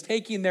kids,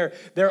 taking their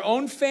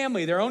own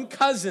family, their own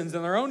cousins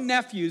and their own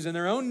nephews and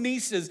their own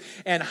nieces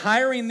and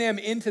hiring them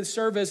into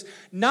service,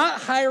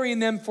 not hiring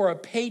them for a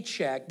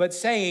paycheck, but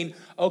saying,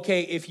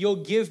 okay, if you'll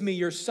give me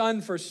your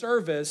son for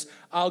service,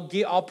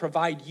 I'll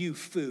provide you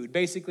food.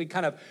 Basically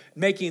kind of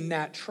making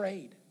that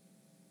trade.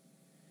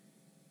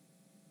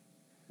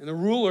 And the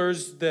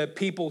rulers, the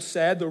people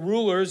said, the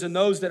rulers and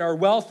those that are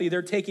wealthy,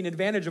 they're taking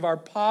advantage of our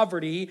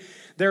poverty.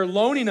 They're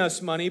loaning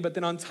us money, but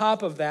then on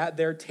top of that,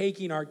 they're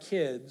taking our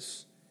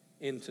kids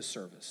into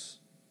service.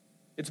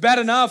 It's bad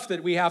enough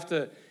that we have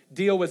to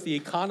deal with the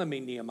economy,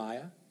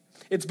 Nehemiah.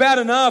 It's bad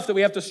enough that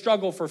we have to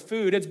struggle for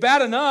food. It's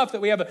bad enough that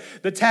we have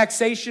the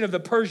taxation of the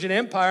Persian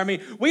Empire. I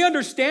mean, we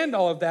understand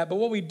all of that, but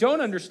what we don't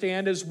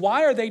understand is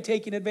why are they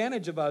taking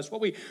advantage of us?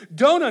 What we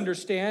don't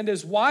understand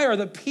is why are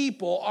the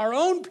people, our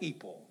own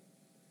people,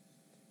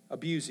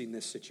 abusing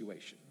this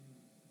situation?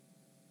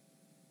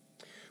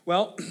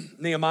 Well,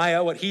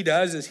 Nehemiah, what he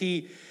does is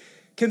he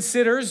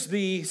considers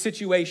the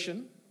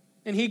situation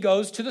and he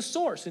goes to the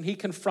source and he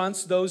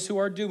confronts those who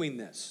are doing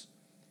this.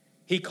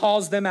 He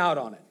calls them out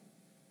on it.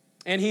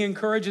 And he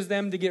encourages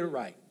them to get it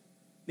right.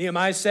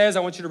 Nehemiah says,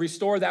 I want you to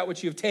restore that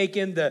which you've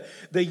taken, the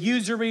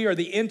usury or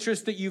the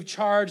interest that you've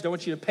charged. I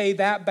want you to pay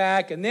that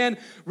back. And then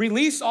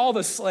release all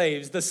the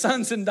slaves, the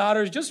sons and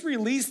daughters. Just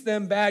release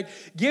them back.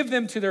 Give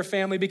them to their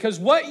family, because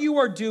what you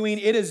are doing,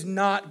 it is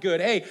not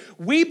good. Hey,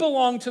 we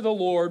belong to the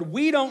Lord.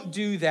 We don't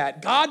do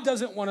that. God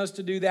doesn't want us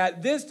to do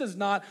that. This does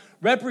not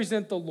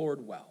represent the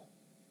Lord well.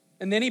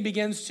 And then he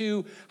begins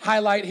to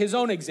highlight his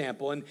own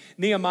example. And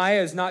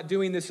Nehemiah is not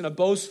doing this in a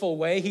boastful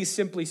way. He's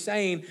simply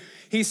saying,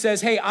 he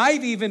says, hey,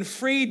 I've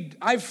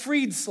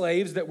freed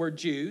slaves that were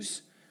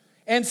Jews.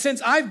 And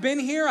since I've been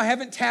here, I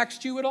haven't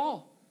taxed you at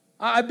all.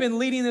 I've been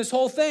leading this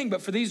whole thing,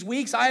 but for these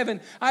weeks, I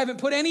haven't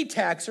put any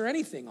tax or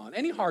anything on,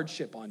 any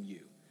hardship on you.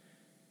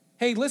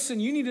 Hey, listen,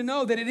 you need to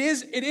know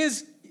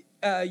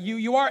that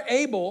you are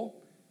able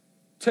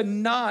to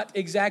not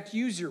exact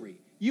usury.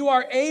 You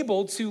are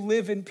able to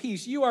live in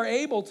peace. You are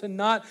able to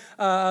not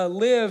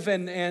live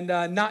and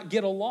not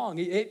get along.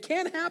 It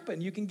can happen.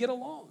 You can get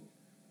along.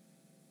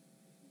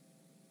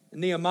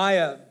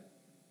 Nehemiah,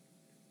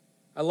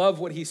 I love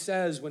what he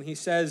says when he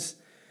says,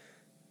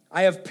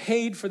 I have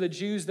paid for the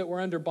Jews that were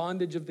under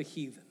bondage of the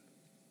heathen.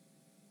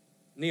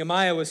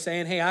 Nehemiah was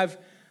saying, hey,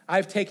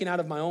 I've taken out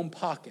of my own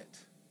pocket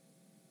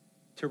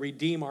to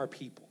redeem our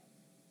people.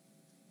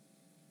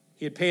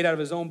 He had paid out of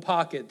his own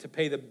pocket to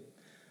pay the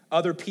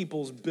other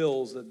people's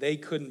bills that they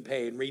couldn't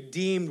pay, and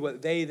redeemed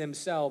what they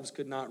themselves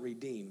could not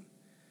redeem.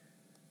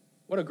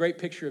 What a great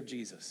picture of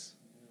Jesus.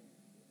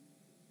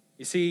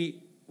 You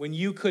see, when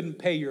you couldn't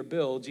pay your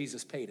bill,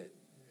 Jesus paid it.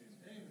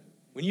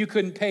 When you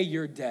couldn't pay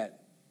your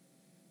debt,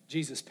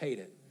 Jesus paid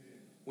it.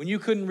 When you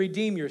couldn't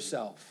redeem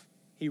yourself,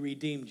 he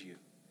redeemed you.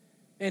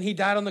 And he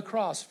died on the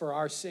cross for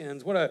our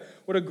sins. What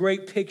a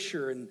great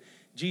picture in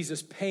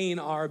Jesus paying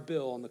our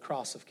bill on the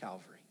cross of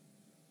Calvary.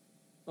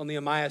 Well,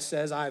 Nehemiah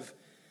says, I've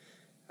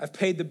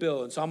paid the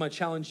bill, and so I'm going to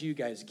challenge you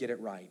guys to get it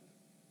right.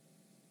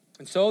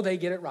 And so they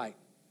get it right.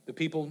 The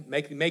people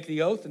make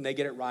the oath, and they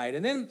get it right.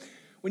 And then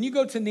when you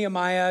go to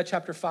Nehemiah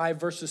chapter 5,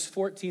 verses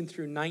 14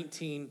 through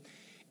 19,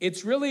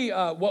 it's really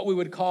what we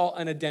would call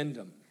an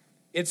addendum.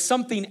 It's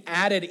something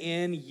added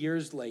in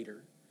years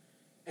later.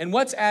 And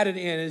what's added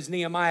in is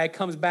Nehemiah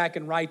comes back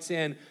and writes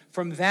in,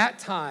 from that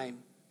time,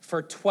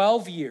 for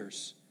 12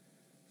 years,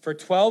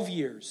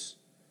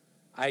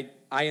 I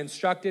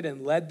instructed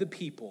and led the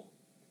people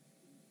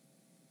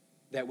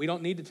that we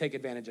don't need to take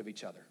advantage of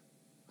each other.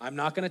 I'm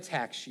not going to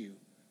tax you.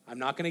 I'm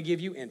not going to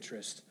give you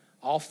interest.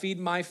 I'll feed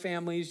my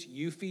families.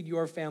 You feed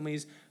your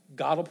families.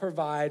 God will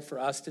provide for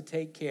us to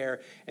take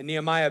care. And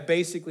Nehemiah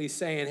basically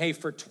saying, hey,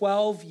 for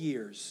 12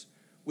 years,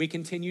 we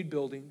continued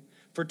building.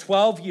 For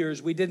 12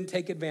 years, we didn't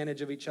take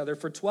advantage of each other.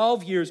 For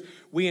 12 years,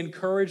 we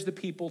encouraged the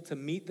people to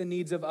meet the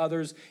needs of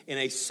others in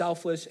a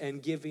selfless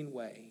and giving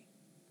way.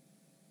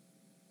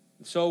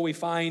 And so we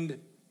find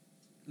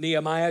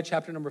Nehemiah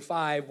chapter number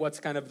 5, what's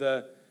kind of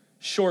the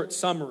short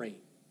summary.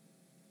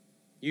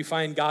 You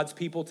find God's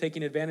people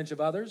taking advantage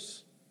of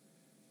others.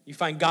 You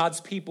find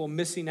God's people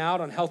missing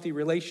out on healthy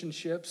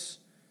relationships.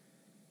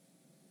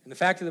 And the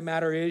fact of the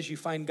matter is, you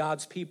find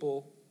God's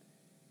people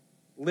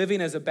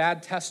living as a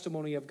bad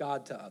testimony of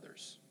God to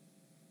others.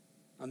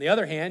 On the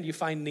other hand, you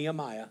find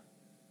Nehemiah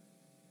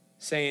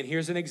saying,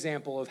 here's an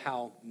example of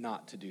how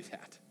not to do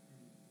that.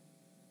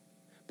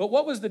 But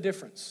what was the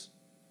difference?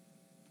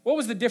 What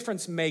was the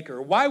difference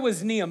maker? Why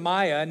was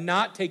Nehemiah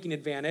not taking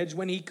advantage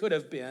when he could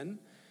have been,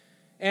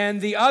 and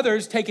the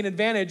others taking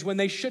advantage when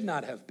they should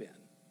not have been?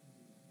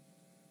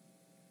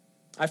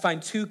 I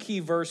find two key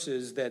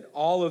verses that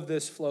all of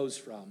this flows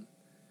from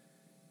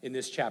in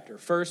this chapter.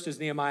 First is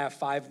Nehemiah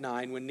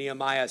 5:9, when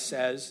Nehemiah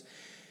says,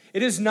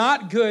 it is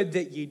not good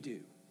that ye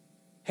do.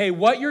 Hey,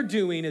 what you're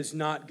doing is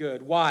not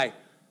good. Why?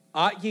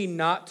 Ought ye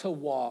not to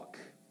walk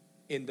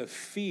in the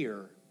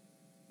fear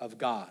of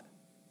God,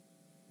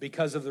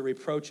 because of the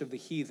reproach of the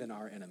heathen,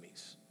 our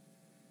enemies.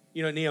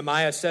 You know,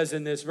 Nehemiah says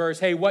in this verse,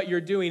 hey, what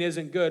you're doing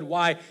isn't good.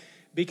 Why?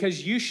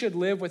 Because you should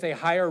live with a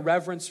higher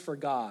reverence for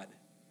God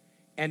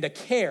and a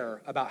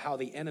care about how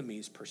the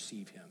enemies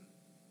perceive him.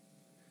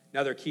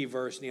 Another key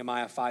verse,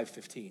 Nehemiah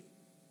 5:15.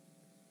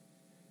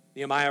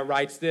 Nehemiah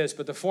writes this,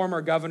 but the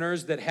former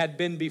governors that had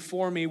been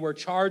before me were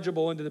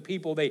chargeable unto the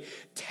people. They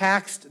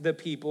taxed the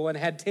people and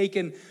had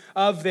taken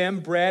of them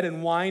bread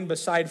and wine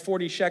beside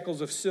 40 shekels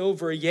of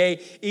silver.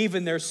 Yea,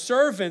 even their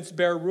servants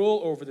bear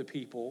rule over the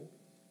people.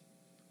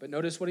 But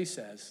notice what he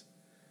says.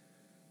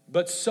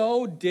 But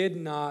so did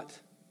not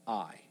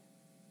I.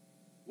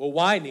 Well,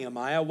 why,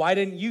 Nehemiah? Why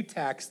didn't you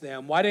tax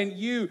them? Why didn't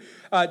you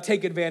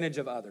take advantage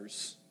of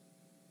others?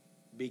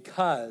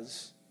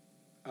 Because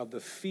of the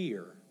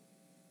fear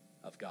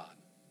of God.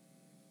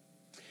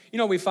 You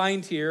know, we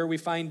find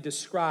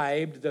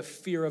described the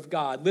fear of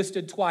God,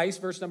 listed twice,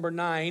 verse number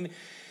 9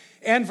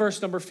 and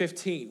verse number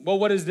 15. Well,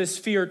 what is this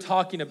fear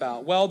talking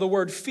about? Well, the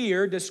word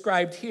fear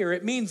described here,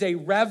 it means a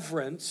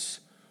reverence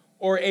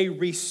or a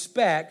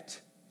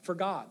respect for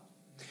God.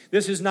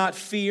 This is not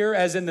fear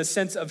as in the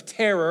sense of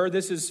terror.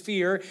 This is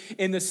fear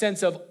in the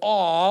sense of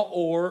awe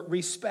or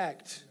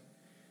respect.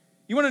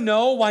 You want to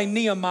know why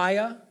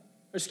Nehemiah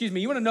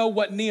You want to know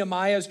what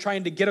Nehemiah is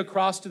trying to get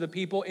across to the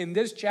people in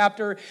this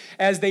chapter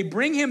as they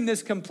bring him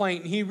this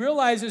complaint. And he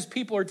realizes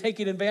people are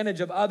taking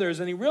advantage of others.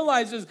 And he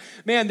realizes,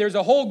 man, there's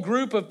a whole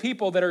group of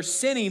people that are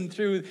sinning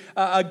through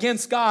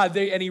against God.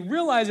 And he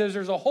realizes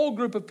there's a whole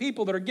group of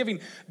people that are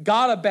giving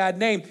God a bad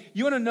name.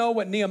 You want to know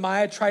what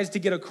Nehemiah tries to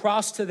get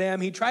across to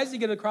them? He tries to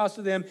get across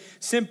to them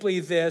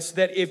simply this,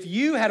 that if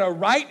you had a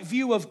right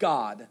view of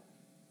God,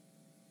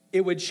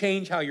 it would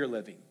change how you're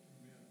living.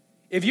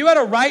 If you had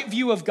a right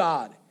view of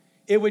God,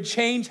 it would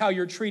change how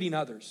you're treating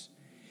others.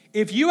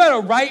 If you had a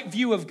right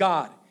view of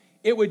God,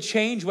 it would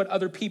change what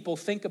other people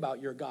think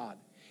about your God.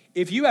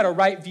 If you had a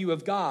right view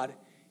of God,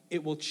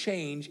 it will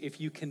change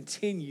if you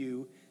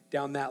continue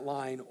down that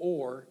line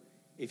or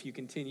if you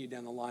continue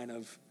down the line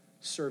of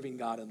serving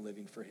God and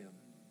living for Him.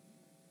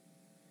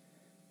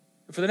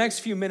 And for the next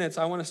few minutes,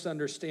 I want us to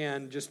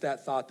understand just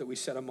that thought that we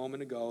said a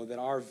moment ago, that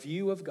our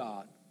view of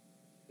God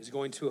is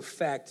going to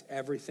affect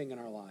everything in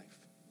our life.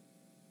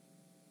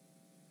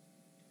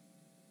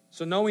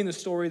 So knowing the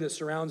story that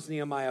surrounds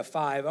Nehemiah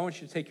 5, I want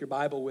you to take your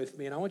Bible with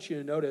me, and I want you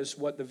to notice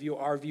what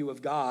our view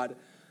of God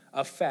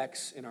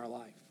affects in our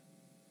life.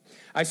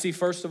 I see,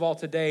 first of all,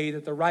 today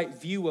that the right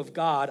view of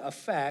God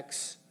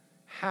affects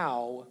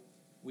how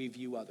we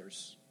view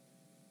others.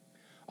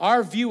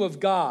 Our view of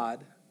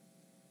God,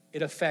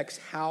 it affects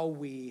how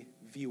we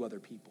view other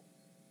people.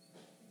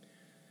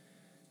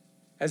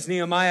 As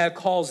Nehemiah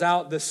calls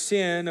out the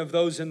sin of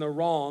those in the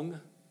wrong,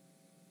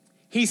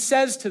 he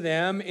says to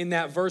them in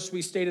that verse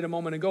we stated a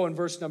moment ago, in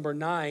verse number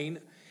 9,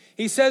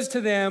 he says to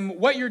them,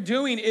 what you're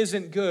doing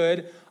isn't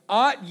good.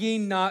 Ought ye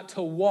not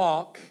to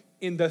walk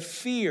in the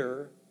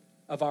fear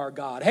of our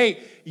God?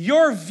 Hey,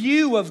 your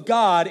view of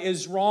God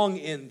is wrong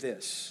in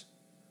this.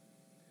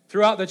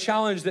 Throughout the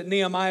challenge that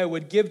Nehemiah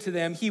would give to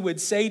them, he would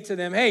say to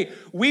them, hey,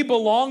 we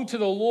belong to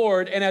the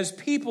Lord, and as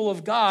people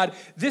of God,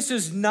 this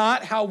is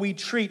not how we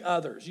treat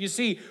others. You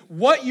see,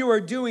 what you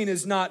are doing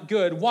is not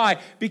good.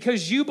 Why?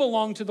 Because you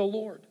belong to the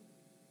Lord.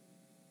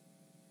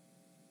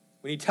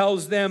 When he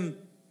tells them,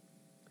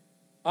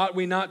 ought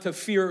we not to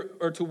fear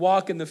or to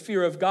walk in the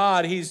fear of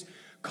God, he's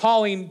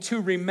calling to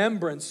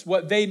remembrance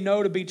what they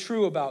know to be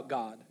true about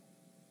God.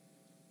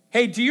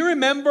 Hey, do you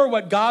remember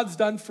what God's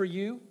done for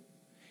you?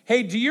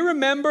 Hey, do you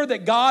remember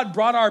that God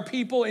brought our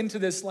people into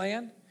this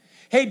land?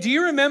 Hey, do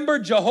you remember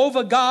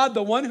Jehovah God,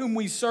 the one whom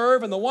we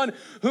serve and the one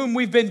whom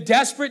we've been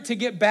desperate to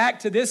get back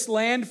to this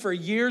land for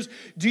years?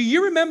 Do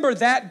you remember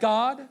that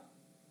God?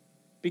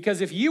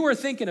 Because if you were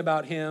thinking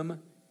about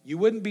him, you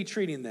wouldn't be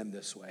treating them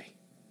this way.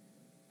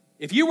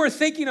 If you were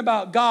thinking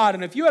about God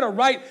and if you had a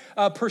right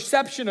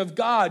perception of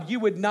God,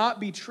 you would not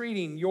be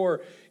treating your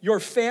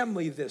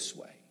family this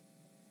way.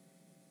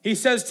 He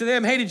says to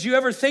them, hey, did you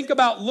ever think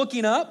about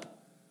looking up?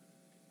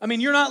 I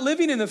mean, you're not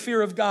living in the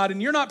fear of God and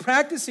you're not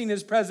practicing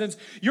His presence.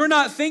 You're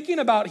not thinking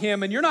about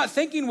Him and you're not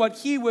thinking what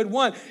He would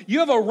want. You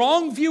have a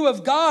wrong view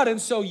of God,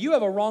 and so you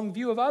have a wrong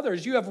view of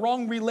others. You have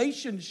wrong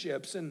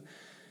relationships. And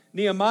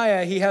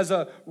Nehemiah, he has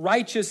a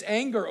righteous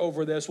anger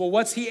over this. Well,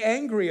 what's he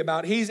angry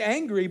about? He's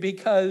angry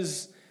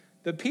because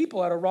the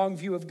people had a wrong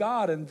view of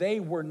God and they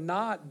were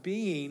not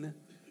being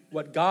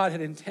what God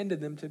had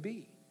intended them to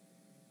be.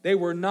 They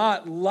were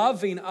not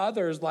loving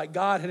others like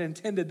God had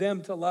intended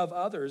them to love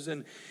others.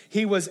 And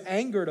he was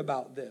angered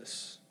about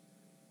this.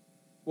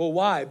 Well,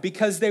 why?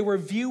 Because they were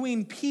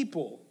viewing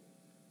people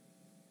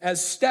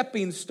as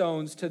stepping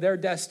stones to their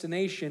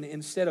destination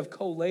instead of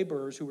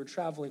co-laborers who were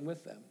traveling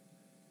with them.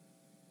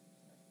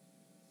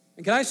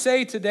 And can I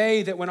say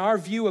today that when our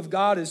view of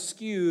God is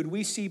skewed,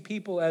 we see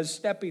people as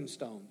stepping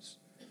stones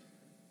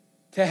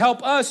to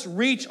help us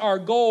reach our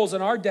goals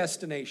and our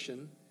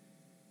destination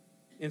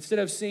instead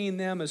of seeing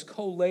them as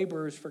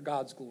co-laborers for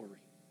God's glory.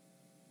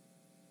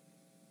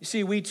 You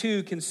see, we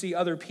too can see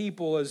other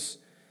people as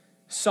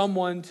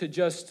someone to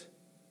just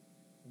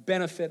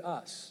benefit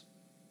us.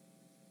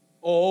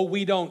 Oh,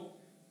 we don't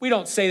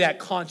say that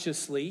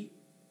consciously.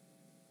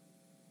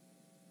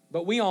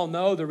 But we all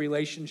know the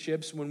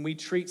relationships when we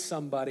treat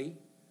somebody,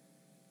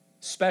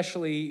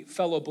 especially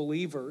fellow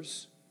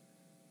believers,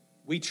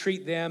 we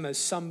treat them as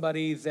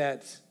somebody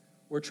that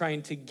we're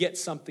trying to get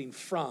something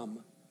from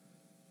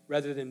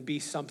rather than be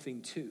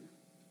something to.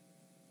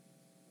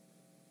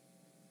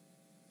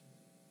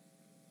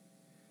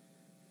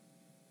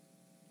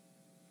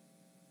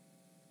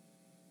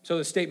 So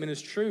the statement is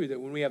true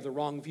that when we have the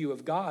wrong view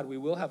of God, we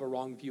will have a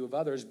wrong view of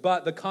others,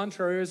 but the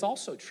contrary is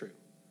also true.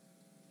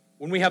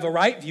 When we have a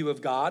right view of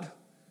God,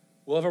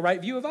 we'll have a right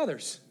view of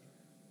others.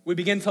 We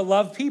begin to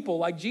love people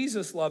like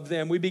Jesus loved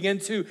them. We begin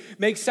to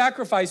make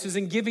sacrifices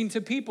and giving to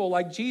people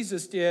like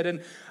Jesus did.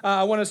 And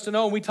I want us to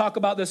know, and we talk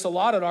about this a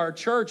lot at our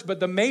church, but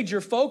the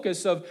major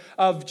focus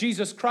of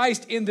Jesus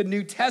Christ in the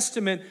New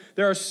Testament,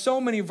 there are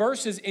so many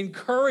verses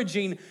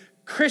encouraging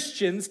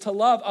Christians to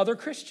love other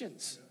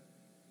Christians.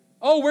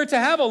 Oh, we're to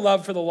have a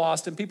love for the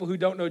lost and people who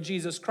don't know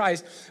Jesus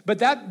Christ. But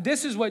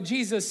this is what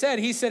Jesus said.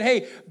 He said,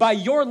 hey, by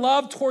your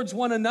love towards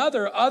one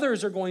another,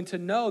 others are going to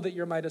know that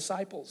you're my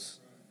disciples.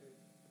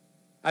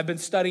 I've been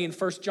studying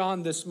 1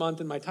 John this month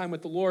in my time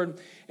with the Lord,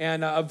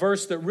 and a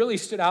verse that really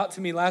stood out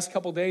to me last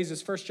couple days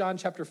is 1 John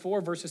chapter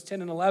 4, verses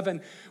 10 and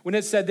 11, when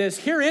it said this,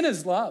 "Herein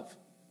is love."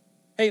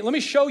 Hey, let me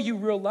show you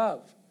real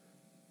love.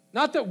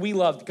 Not that we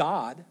loved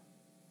God,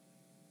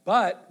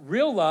 but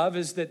real love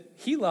is that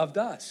he loved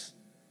us.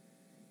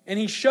 And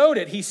he showed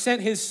it. He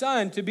sent his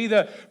son to be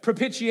the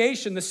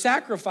propitiation, the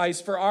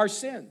sacrifice for our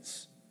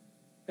sins.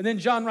 And then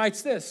John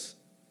writes this,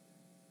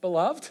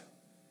 "Beloved,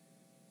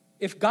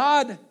 if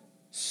God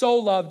so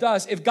loved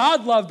us, if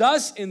God loved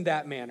us in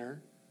that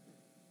manner,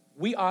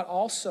 we ought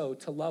also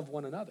to love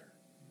one another."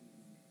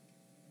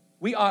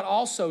 We ought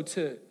also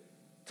to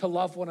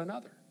love one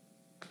another.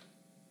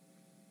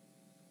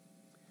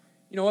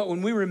 You know what?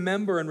 When we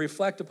remember and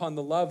reflect upon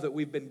the love that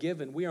we've been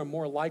given, we are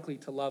more likely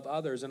to love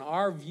others. And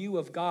our view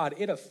of God,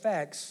 it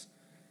affects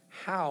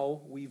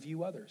how we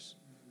view others.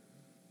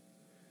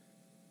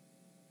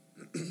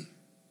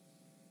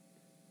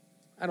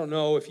 I don't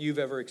know if you've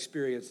ever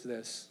experienced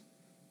this,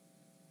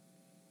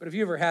 but have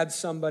you ever had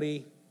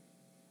somebody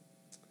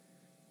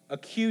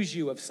accuse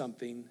you of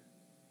something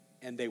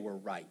and they were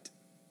right?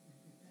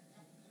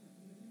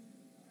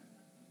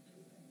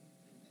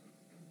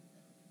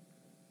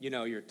 You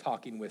know, you're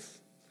talking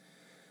with,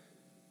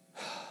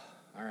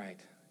 all right,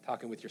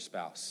 talking with your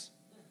spouse.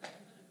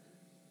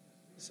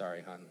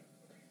 Sorry, hon.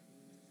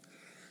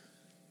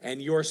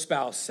 And your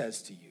spouse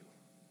says to you,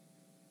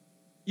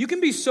 "You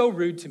can be so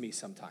rude to me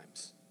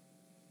sometimes."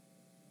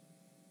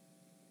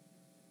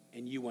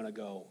 And you want to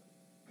go,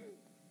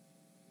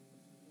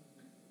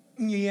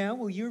 "Yeah,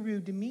 well, you're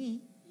rude to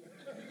me."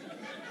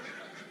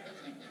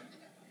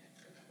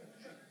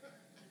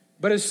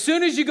 But as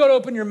soon as you go to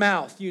open your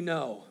mouth, you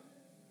know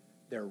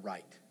they're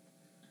right.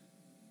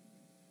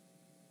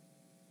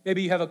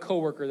 Maybe you have a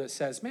coworker that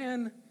says,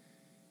 "Man,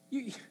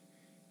 you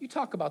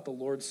talk about the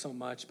Lord so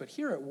much, but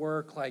here at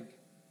work, like,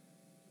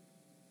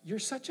 you're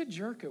such a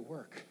jerk at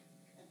work."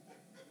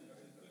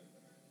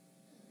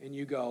 And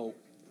you go,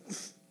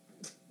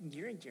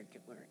 "You're a jerk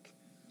at work."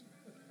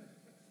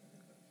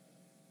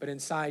 But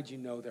inside you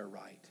know they're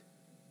right.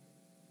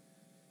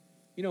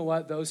 You know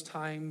what? Those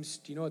times,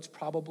 do you know it's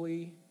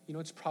probably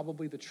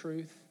the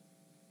truth?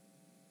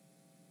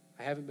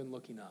 I haven't been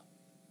looking up.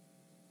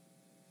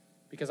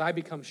 Because I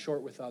become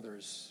short with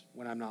others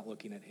when I'm not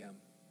looking at him.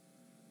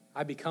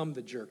 I become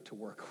the jerk to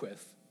work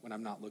with when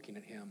I'm not looking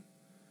at him.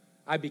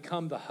 I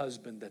become the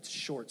husband that's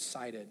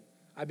short-sighted.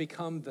 I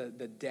become the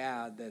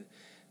dad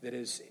that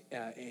is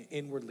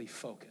inwardly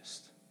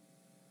focused.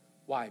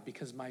 Why?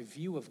 Because my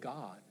view of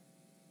God,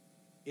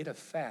 it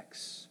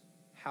affects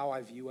how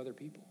I view other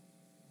people.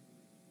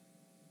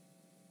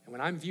 And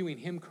when I'm viewing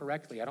him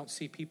correctly, I don't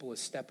see people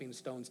as stepping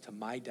stones to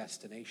my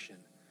destination.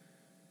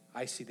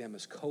 I see them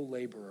as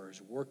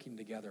co-laborers working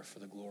together for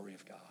the glory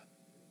of God.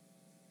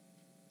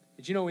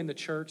 Did you know in the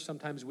church,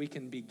 sometimes we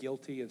can be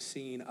guilty of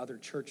seeing other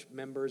church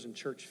members and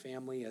church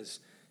family as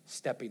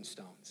stepping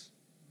stones?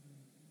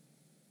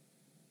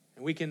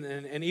 And we can,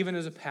 and even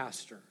as a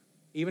pastor,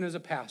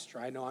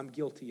 I know I'm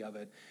guilty of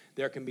it.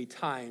 There can be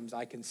times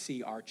I can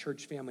see our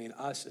church family and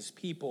us as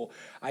people.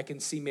 I can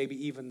see maybe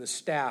even the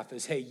staff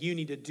as, "Hey, you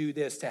need to do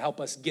this to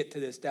help us get to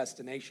this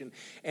destination."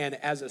 And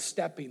as a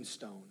stepping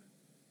stone,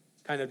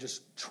 kind of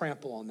just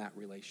trample on that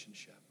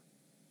relationship.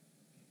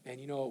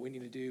 And you know what we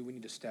need to do? We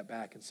need to step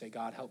back and say,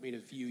 "God, help me to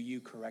view you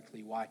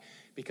correctly." Why?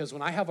 Because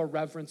when I have a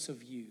reverence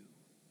of you,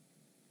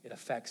 it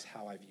affects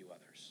how I view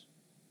others.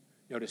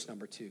 Notice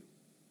number 2.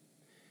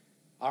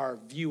 Our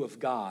view of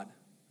God,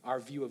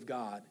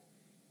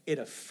 it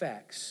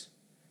affects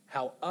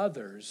how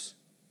others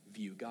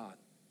view God.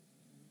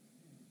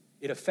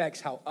 It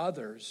affects how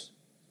others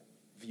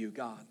view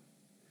God.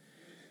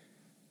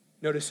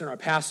 Notice in our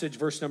passage,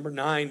 verse number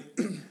 9,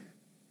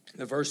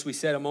 the verse we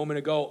said a moment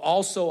ago,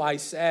 "Also I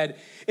said,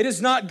 it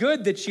is not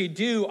good that ye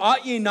do.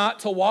 Ought ye not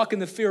to walk in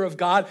the fear of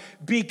God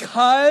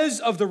because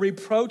of the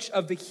reproach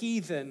of the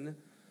heathen,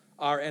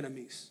 our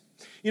enemies?"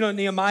 You know,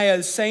 Nehemiah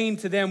is saying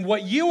to them,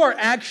 what you are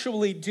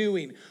actually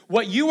doing,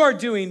 what you are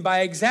doing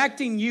by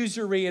exacting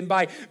usury and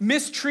by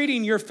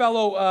mistreating your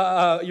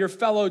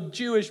fellow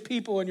Jewish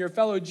people and your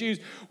fellow Jews,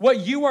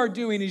 what you are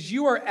doing is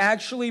you are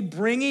actually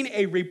bringing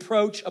a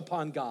reproach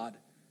upon God.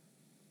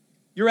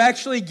 You're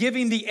actually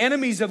giving the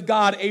enemies of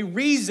God a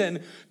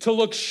reason to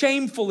look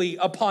shamefully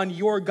upon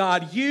your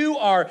God. You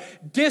are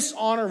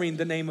dishonoring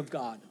the name of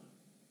God.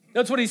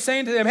 That's what he's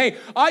saying to them. Hey,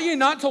 ought you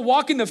not to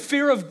walk in the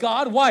fear of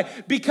God? Why?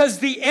 Because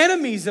the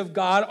enemies of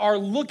God are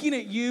looking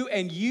at you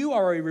and you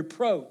are a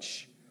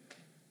reproach.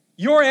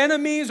 Your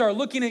enemies are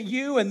looking at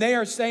you and they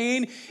are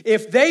saying,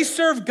 if they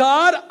serve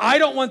God, I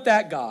don't want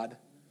that God.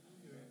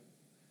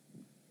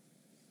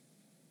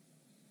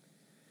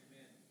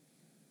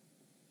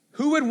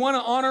 Who would want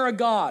to honor a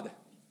God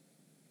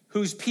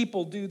whose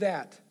people do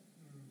that?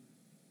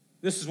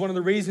 This is one of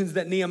the reasons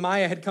that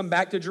Nehemiah had come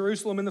back to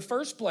Jerusalem in the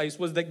first place,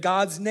 was that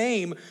God's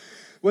name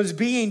was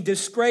being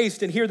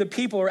disgraced, and here the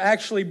people are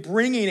actually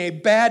bringing a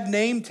bad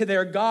name to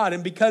their God,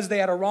 and because they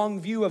had a wrong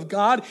view of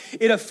God,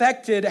 it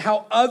affected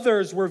how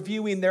others were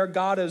viewing their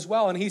God as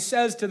well. And he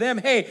says to them,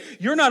 hey,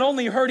 you're not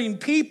only hurting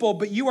people,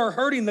 but you are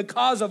hurting the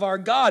cause of our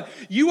God.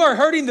 You are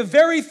hurting the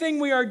very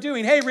thing we are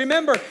doing. Hey,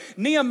 remember,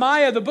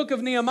 Nehemiah, the book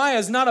of Nehemiah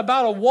is not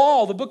about a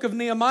wall. The book of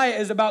Nehemiah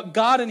is about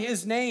God and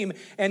his name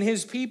and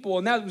his people.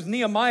 And that was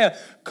Nehemiah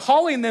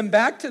calling them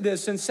back to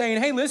this and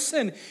saying, hey,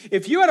 listen,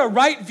 if you had a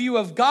right view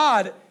of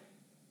God,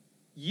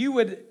 you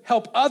would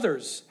help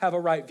others have a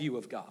right view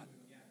of God.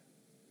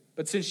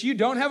 But since you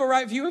don't have a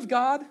right view of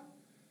God,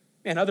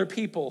 and other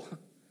people,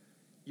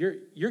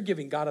 you're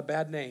giving God a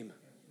bad name.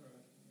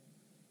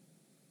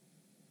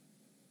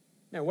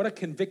 Man, what a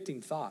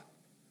convicting thought.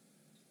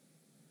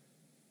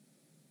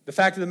 The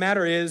fact of the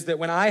matter is that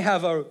when I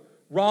have a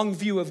wrong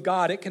view of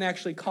God, it can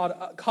actually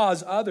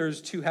cause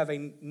others to have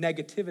a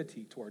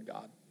negativity toward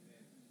God.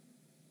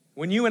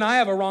 When you and I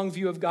have a wrong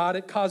view of God,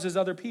 it causes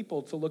other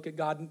people to look at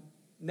God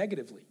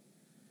negatively.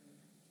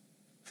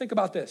 Think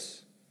about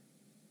this.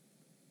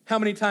 How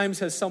many times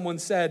has someone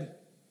said,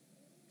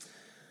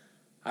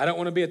 I don't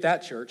want to be at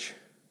that church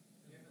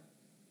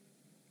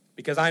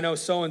because I know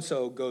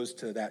so-and-so goes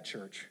to that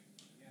church.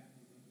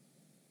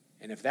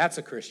 And if that's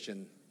a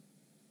Christian,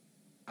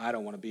 I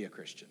don't want to be a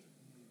Christian.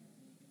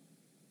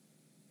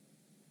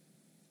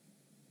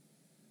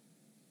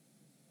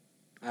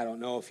 I don't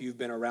know if you've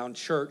been around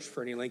church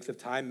for any length of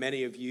time.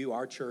 Many of you,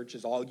 our church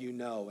is all you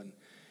know.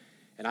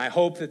 And I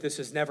hope that this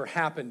has never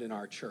happened in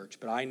our church.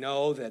 But I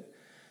know that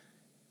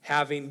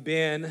having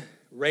been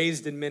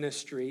raised in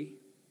ministry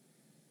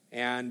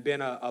and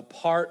been a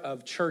part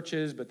of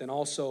churches, but then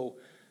also,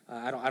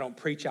 I don't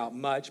preach out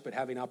much, but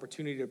having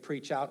opportunity to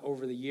preach out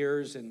over the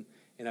years in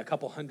a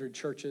couple hundred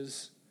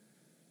churches,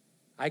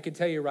 I can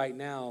tell you right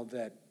now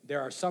that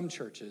there are some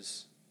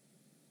churches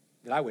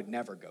that I would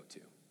never go to.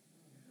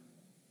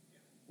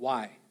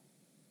 Why?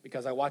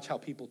 Because I watch how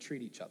people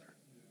treat each other.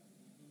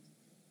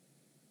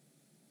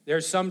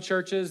 There's some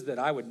churches that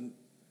I would,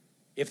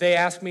 if they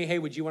ask me, hey,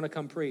 would you want to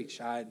come preach?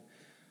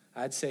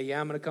 I'd say, yeah,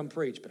 I'm going to come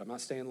preach, but I'm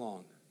not staying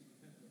long.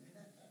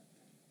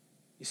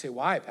 You say,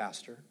 why,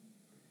 Pastor?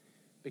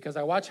 Because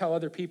I watch how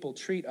other people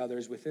treat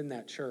others within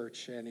that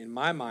church, and in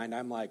my mind,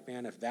 I'm like,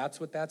 man, if that's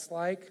what that's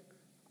like,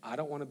 I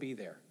don't want to be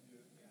there.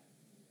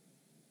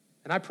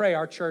 And I pray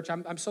our church,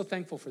 I'm so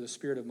thankful for the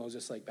spirit of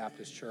Moses Lake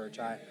Baptist Church.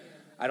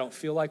 I don't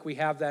feel like we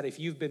have that. If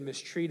you've been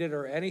mistreated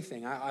or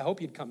anything, I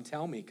hope you'd come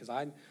tell me, because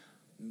I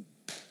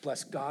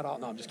bless God.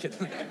 No, I'm just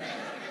kidding.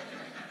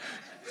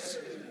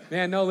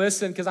 Man, no,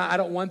 listen, because I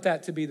don't want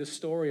that to be the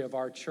story of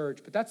our church,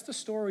 but that's the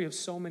story of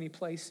so many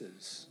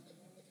places.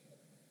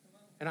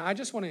 And I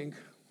just want to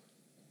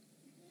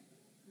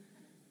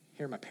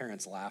hear my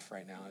parents laugh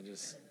right now,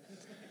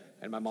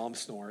 and my mom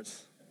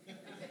snorts.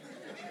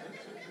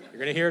 You're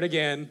going to hear it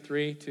again.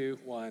 3, 2,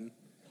 1.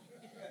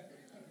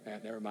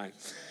 Never mind.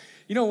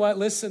 You know what?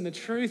 Listen, the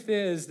truth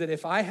is that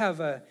if I have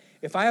a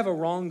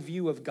wrong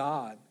view of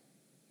God,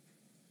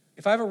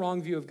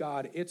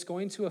 it's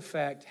going to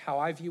affect how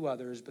I view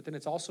others, but then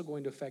it's also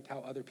going to affect how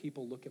other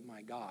people look at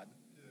my God.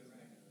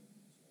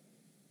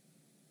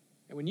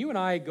 And when you and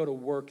I go to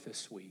work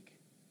this week,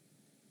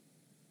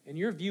 and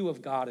your view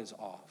of God is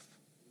off,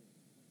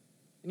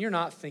 and you're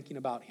not thinking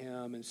about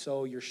him, and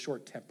so you're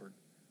short-tempered,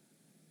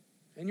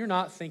 and you're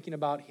not thinking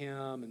about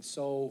him, and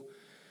so,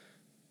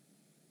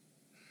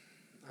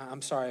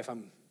 I'm sorry if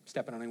I'm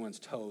stepping on anyone's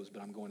toes,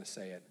 but I'm going to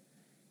say it.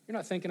 You're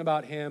not thinking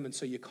about him, and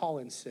so you call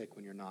in sick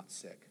when you're not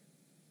sick,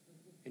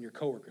 and your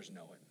coworkers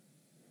know it.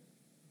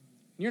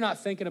 And you're not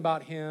thinking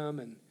about him,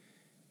 and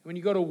when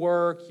you go to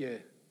work, you're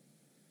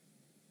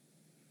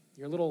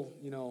a little,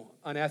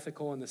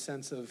 unethical in the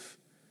sense of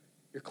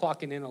you're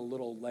clocking in a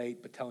little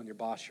late, but telling your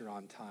boss you're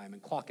on time,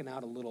 and clocking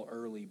out a little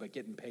early, but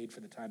getting paid for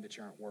the time that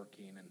you aren't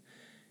working.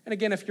 And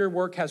again, if your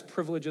work has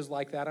privileges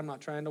like that, I'm not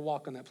trying to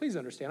walk on that. Please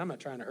understand, I'm not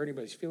trying to hurt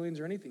anybody's feelings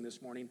or anything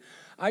this morning.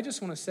 I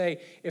just want to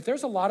say, if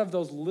there's a lot of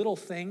those little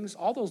things,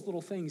 all those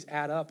little things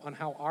add up on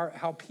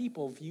how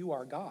people view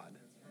our God.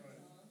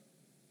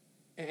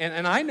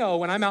 And I know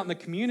when I'm out in the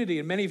community,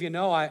 and many of you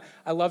know I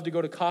love to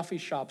go to coffee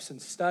shops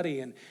and study.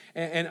 And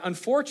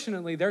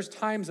unfortunately, there's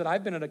times that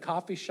I've been at a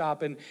coffee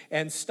shop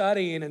and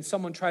studying, and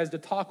someone tries to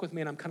talk with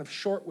me, and I'm kind of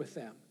short with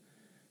them.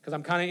 Because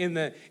I'm kind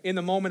of in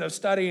the moment of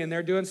study, and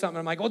they're doing something.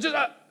 I'm like, well,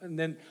 and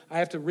then I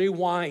have to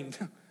rewind.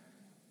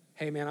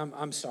 Hey, man,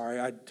 I'm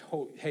sorry.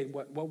 Hey,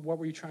 what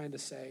were you trying to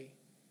say?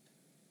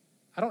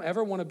 I don't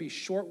ever want to be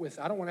short with.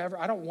 I don't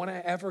want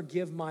to ever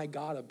give my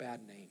God a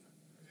bad name.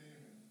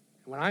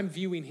 And when I'm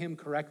viewing him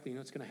correctly, you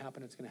know what's going to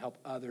happen? It's going to help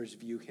others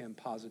view him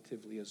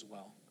positively as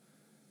well.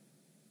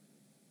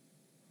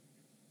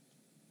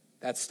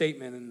 That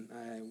statement,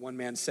 and one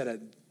man said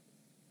it.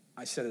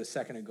 I said it a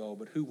second ago,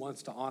 but who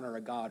wants to honor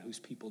a God whose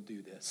people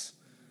do this?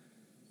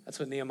 That's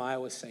what Nehemiah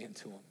was saying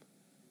to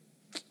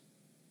him.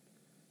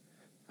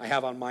 I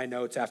have on my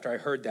notes, after I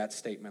heard that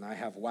statement, I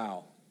have,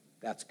 wow,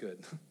 that's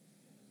good.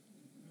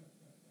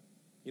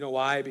 You know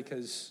why?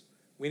 Because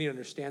we need to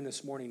understand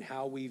this morning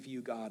how we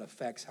view God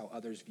affects how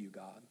others view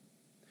God.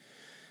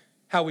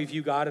 how we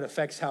view God. It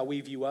affects how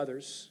we view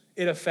others.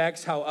 It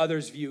affects how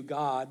others view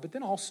God. But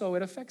then also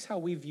it affects how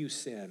we view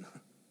sin.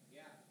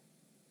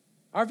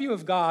 Our view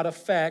of God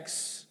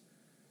affects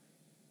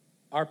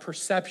our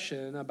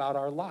perception about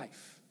our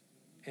life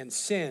and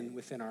sin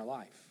within our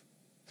life.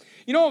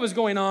 You know what was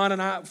going on,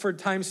 and for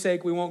time's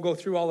sake, we won't go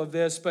through all of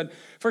this, but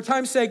for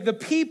time's sake, the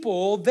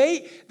people,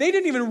 they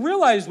didn't even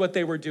realize what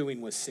they were doing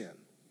was sin.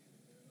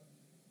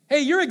 Hey,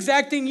 you're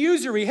exacting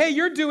usury. Hey,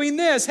 you're doing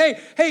this.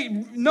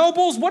 Hey,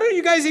 nobles, what are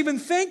you guys even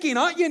thinking?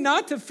 Ought you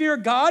not to fear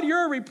God?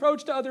 You're a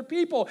reproach to other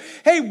people.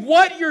 Hey,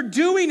 what you're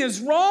doing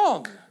is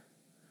wrong.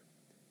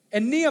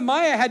 And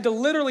Nehemiah had to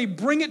literally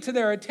bring it to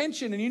their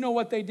attention. And you know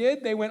what they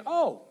did? They went,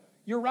 oh,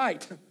 you're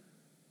right.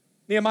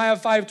 Nehemiah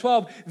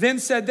 5:12, then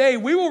said they,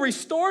 we will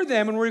restore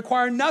them and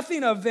require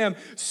nothing of them.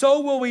 So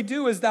will we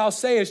do as thou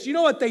sayest. You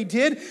know what they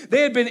did?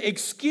 They had been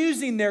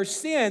excusing their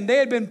sin. They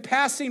had been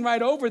passing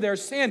right over their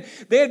sin.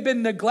 They had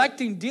been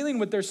neglecting dealing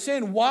with their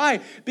sin.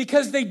 Why?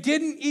 Because they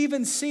didn't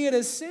even see it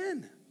as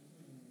sin.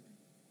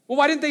 Well,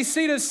 why didn't they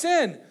see it as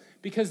sin?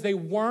 Because they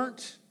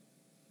weren't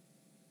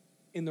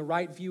in the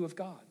right view of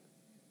God.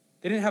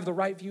 They didn't have the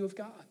right view of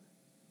God.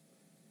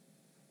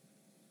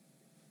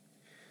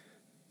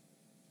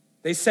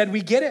 They said,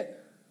 we get it.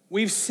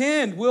 We've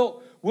sinned.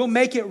 We'll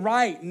make it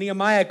right.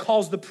 Nehemiah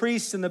calls the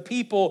priests and the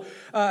people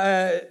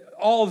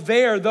all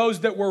there, those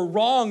that were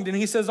wronged. And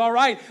he says, all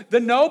right, the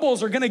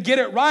nobles are going to get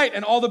it right.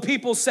 And all the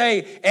people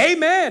say,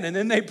 amen. And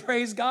then they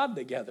praise God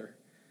together.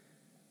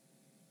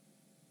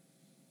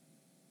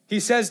 He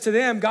says to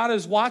them, God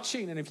is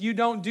watching. And if you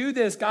don't do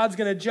this, God's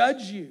going to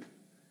judge you. And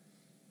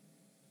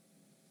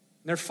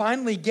they're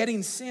finally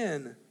getting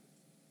sin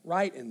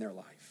right in their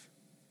life.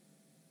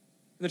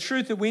 And the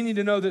truth that we need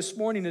to know this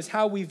morning is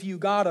how we view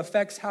God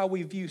affects how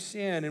we view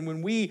sin. And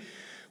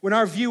when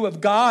our view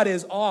of God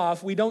is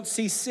off, we don't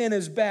see sin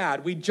as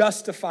bad. We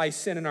justify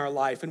sin in our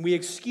life, and we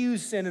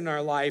excuse sin in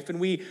our life,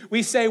 and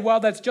we say, well,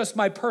 that's just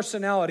my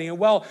personality, and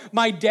well,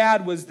 my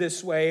dad was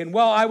this way, and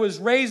well, I was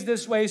raised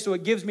this way, so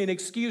it gives me an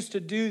excuse to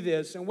do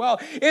this, and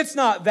well, it's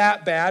not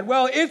that bad.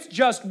 Well, it's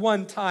just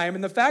one time.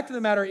 And the fact of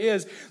the matter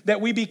is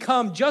that we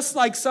become just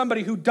like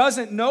somebody who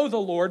doesn't know the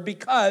Lord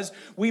because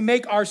we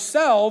make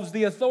ourselves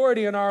the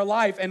authority in our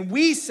life, and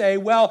we say,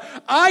 well,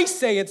 I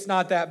say it's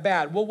not that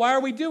bad. Well, why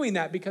are we doing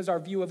that? Because our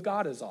view of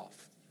God is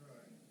off.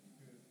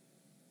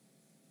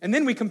 And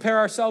then we compare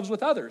ourselves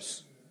with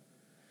others.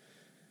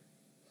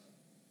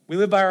 We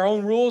live by our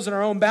own rules and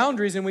our own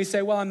boundaries, and we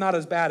say, well, I'm not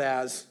as bad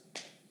as.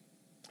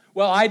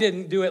 Well, I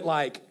didn't do it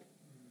like.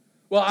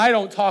 Well, I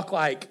don't talk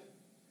like.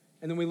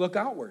 And then we look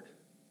outward.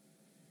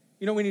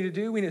 You know what we need to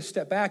do? We need to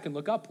step back and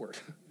look upward.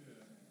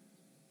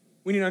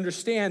 We need to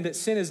understand that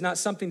sin is not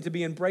something to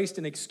be embraced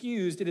and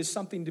excused. It is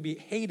something to be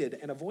hated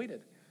and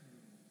avoided.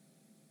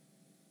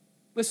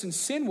 Listen,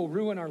 sin will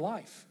ruin our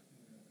life.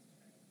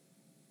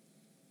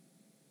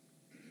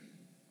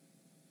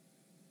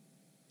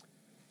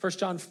 1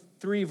 John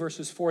 3,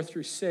 verses 4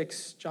 through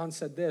 6, John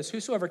said this,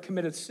 whosoever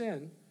committeth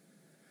sin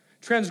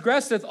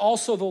transgresseth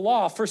also the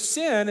law. For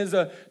sin is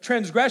a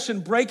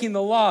transgression breaking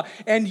the law.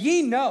 And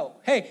ye know,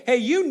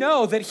 you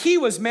know that he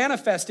was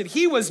manifested,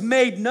 he was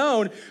made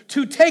known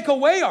to take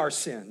away our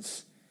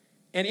sins.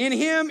 And in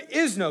him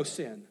is no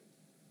sin.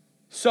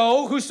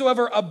 So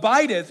whosoever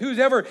abideth, who's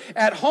ever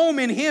at home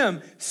in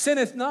him,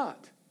 sinneth not.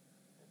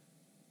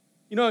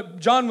 You know,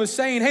 John was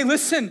saying, hey,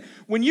 listen,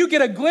 when you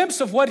get a glimpse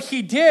of what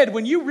he did,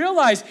 when you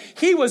realize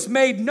he was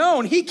made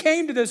known, he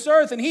came to this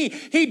earth and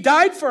he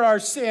died for our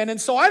sin. And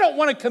so I don't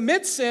want to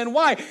commit sin.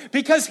 Why?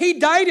 Because he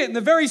died it. And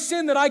the very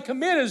sin that I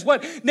commit is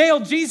what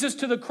nailed Jesus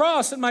to the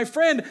cross. And my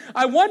friend,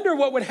 I wonder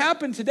what would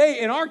happen today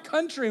in our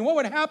country and what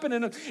would happen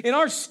in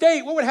our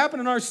state, what would happen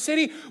in our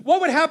city,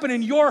 what would happen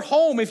in your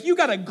home if you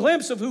got a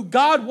glimpse of who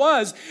God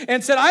was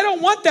and said, I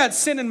don't want that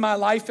sin in my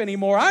life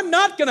anymore. I'm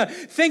not going to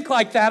think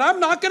like that. I'm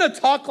not going to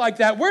talk like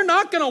that. We're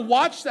not going to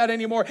watch that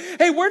anymore.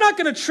 Hey, we're not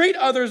going to treat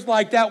others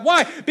like that.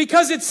 Why?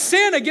 Because it's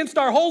sin against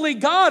our holy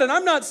God. And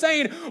I'm not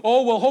saying,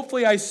 oh, well,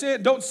 hopefully I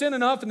don't sin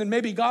enough and then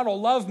maybe God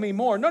will love me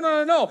more.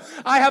 No.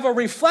 I have a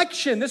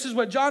reflection. This is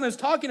what John is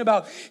talking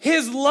about.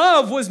 His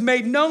love was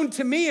made known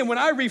to me. And when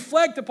I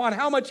reflect upon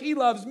how much he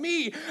loves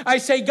me, I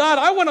say, God,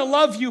 I want to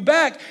love you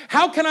back.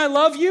 How can I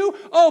love you?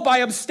 Oh, by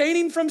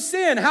abstaining from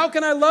sin. How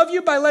can I love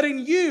you? By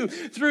letting you,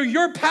 through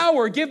your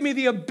power, give me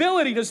the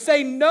ability to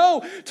say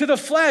no to the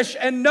flesh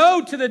and no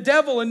to the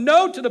devil and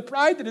no to the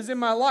pride that is in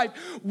my life.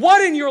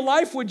 What in your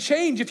life would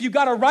change if you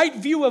got a right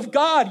view of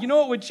God? You know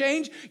what would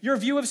change? Your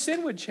view of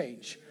sin would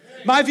change.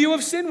 My view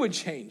of sin would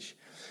change.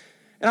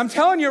 And I'm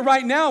telling you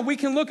right now, we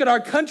can look at our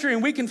country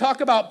and we can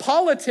talk about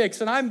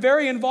politics, and I'm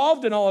very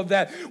involved in all of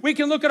that. We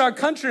can look at our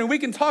country and we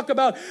can talk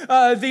about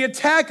the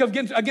attack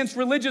against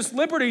religious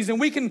liberties, and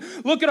we can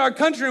look at our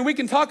country and we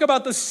can talk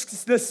about the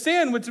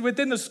sin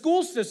within the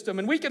school system,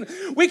 and we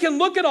can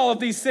look at all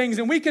of these things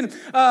and we can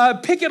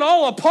pick it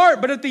all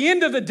apart. But at the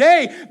end of the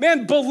day,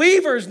 man,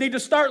 believers need to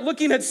start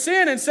looking at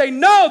sin and say,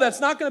 no, that's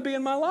not going to be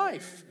in my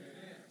life.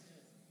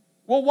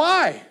 Well,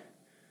 why?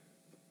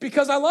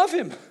 Because I love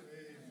him.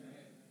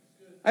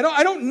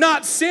 I don't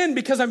not sin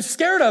because I'm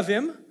scared of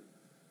him.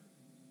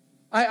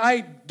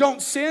 I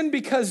don't sin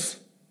because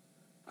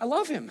I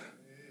love him.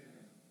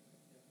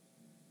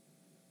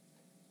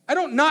 I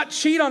don't not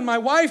cheat on my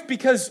wife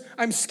because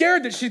I'm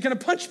scared that she's going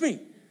to punch me.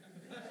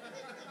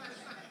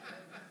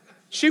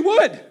 She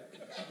would.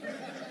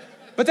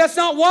 But that's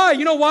not why.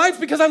 You know why? It's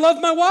because I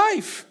love my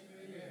wife.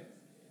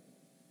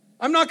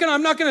 I'm not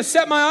gonna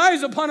set my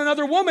eyes upon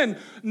another woman,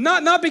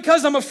 not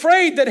because I'm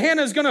afraid that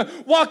Hannah's gonna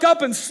walk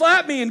up and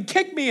slap me and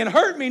kick me and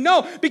hurt me.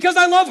 No, because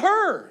I love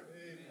her.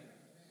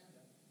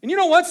 And you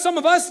know what? Some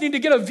of us need to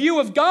get a view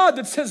of God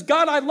that says,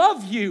 God, I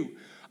love you.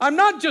 I'm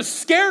not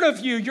just scared of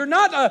you. You're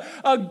not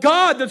a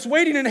God that's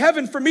waiting in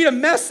heaven for me to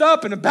mess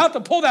up and about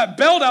to pull that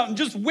belt out and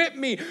just whip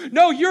me.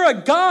 No, you're a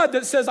God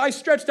that says, I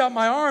stretched out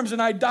my arms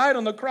and I died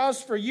on the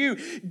cross for you.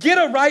 Get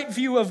a right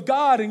view of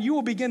God and you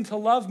will begin to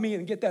love me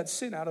and get that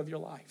sin out of your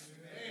life.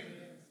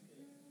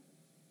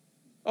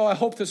 Oh, I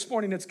hope this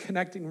morning it's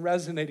connecting,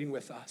 resonating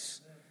with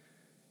us.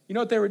 You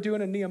know what they were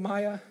doing in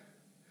Nehemiah?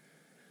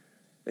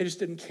 They just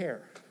didn't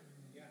care.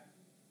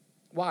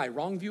 Why?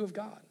 Wrong view of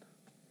God.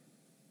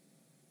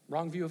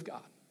 Wrong view of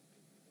God.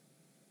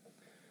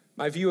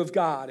 My view of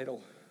God,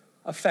 it'll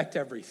affect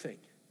everything.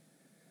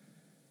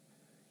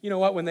 You know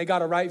what? When they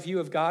got a right view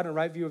of God and a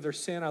right view of their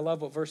sin, I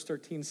love what verse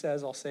 13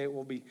 says. I'll say it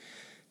will be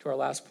to our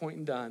last point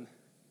and done.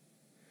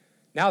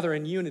 Now they're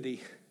in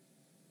unity.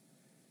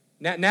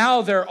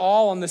 Now they're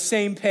all on the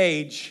same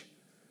page.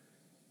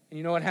 And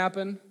you know what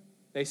happened?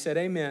 They said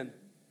amen,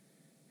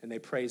 and they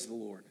praised the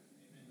Lord.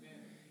 Amen.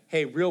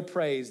 Hey, real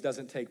praise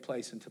doesn't take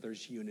place until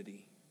there's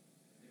unity.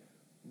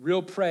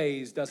 Real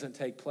praise doesn't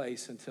take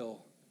place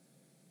until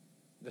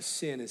the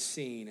sin is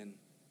seen and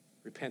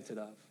repented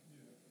of.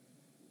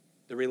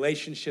 The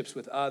relationships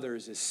with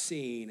others is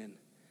seen and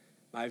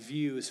my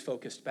view is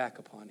focused back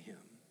upon him.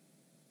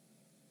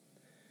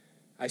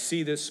 I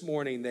see this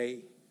morning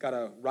they got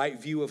a right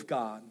view of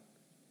God.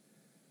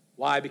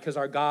 Why? Because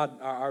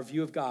our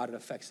view of God, it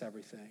affects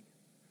everything.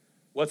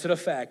 What's it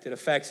affect? It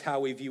affects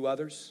how we view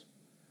others.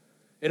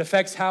 It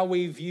affects how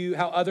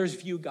others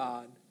view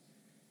God.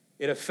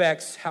 It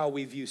affects how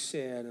we view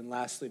sin. And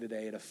lastly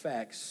today, it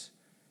affects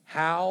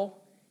how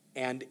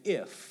and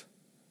if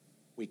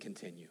we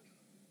continue.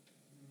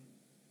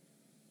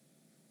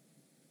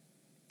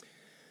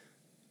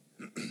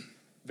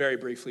 Very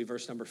briefly,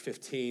 verse number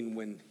 15,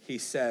 when he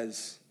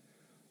says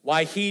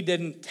why he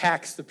didn't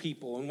tax the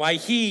people and why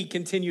he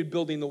continued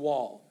building the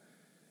wall.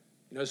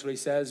 You notice what he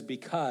says?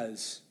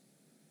 Because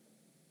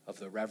of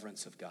the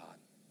reverence of God.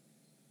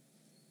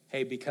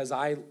 Hey, because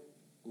I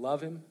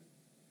love him,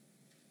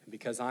 and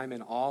because I'm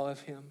in awe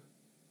of him,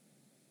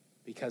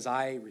 because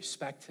I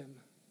respect him,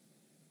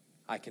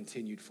 I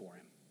continued for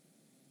him.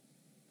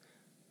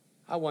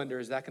 I wonder,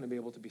 is that going to be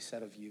able to be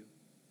said of you?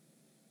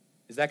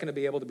 Is that going to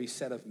be able to be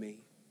said of me?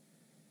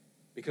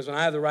 Because when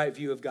I have the right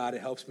view of God,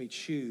 it helps me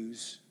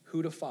choose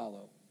who to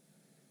follow.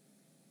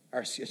 Or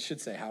I should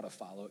say how to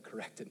follow it,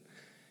 corrected.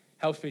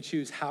 Helps me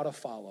choose how to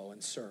follow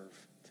and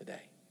serve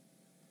today.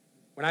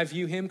 When I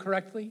view him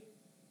correctly,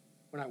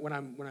 when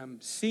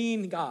I'm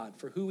seeing God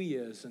for who he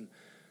is and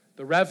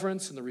the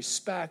reverence and the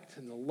respect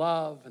and the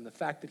love and the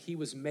fact that he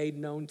was made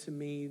known to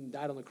me and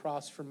died on the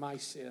cross for my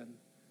sin.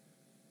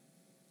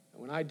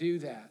 And when I do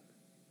that,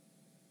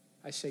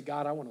 I say,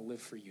 God, I want to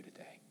live for you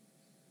today.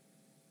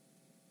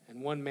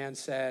 And one man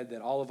said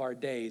that all of our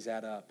days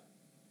add up.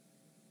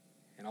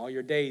 And all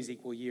your days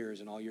equal years,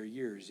 and all your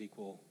years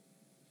equal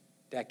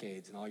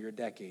decades, and all your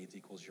decades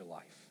equals your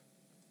life.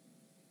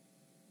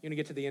 You're going to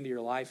get to the end of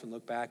your life and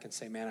look back and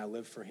say, man, I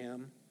lived for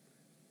him.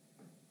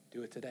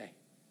 Do it today.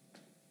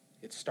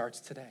 It starts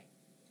today.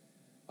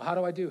 Well, how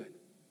do I do it?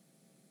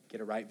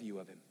 Get a right view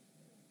of him.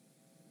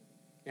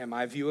 And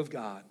my view of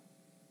God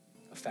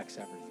affects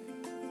everything.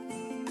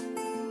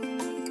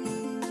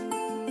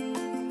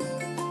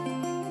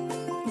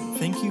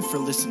 Thank you for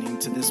listening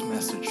to this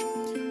message.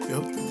 We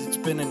hope that it's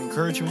been an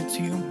encouragement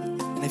to you.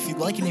 And if you'd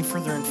like any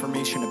further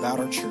information about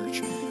our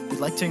church,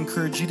 we'd like to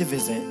encourage you to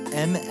visit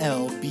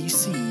mlbc.church.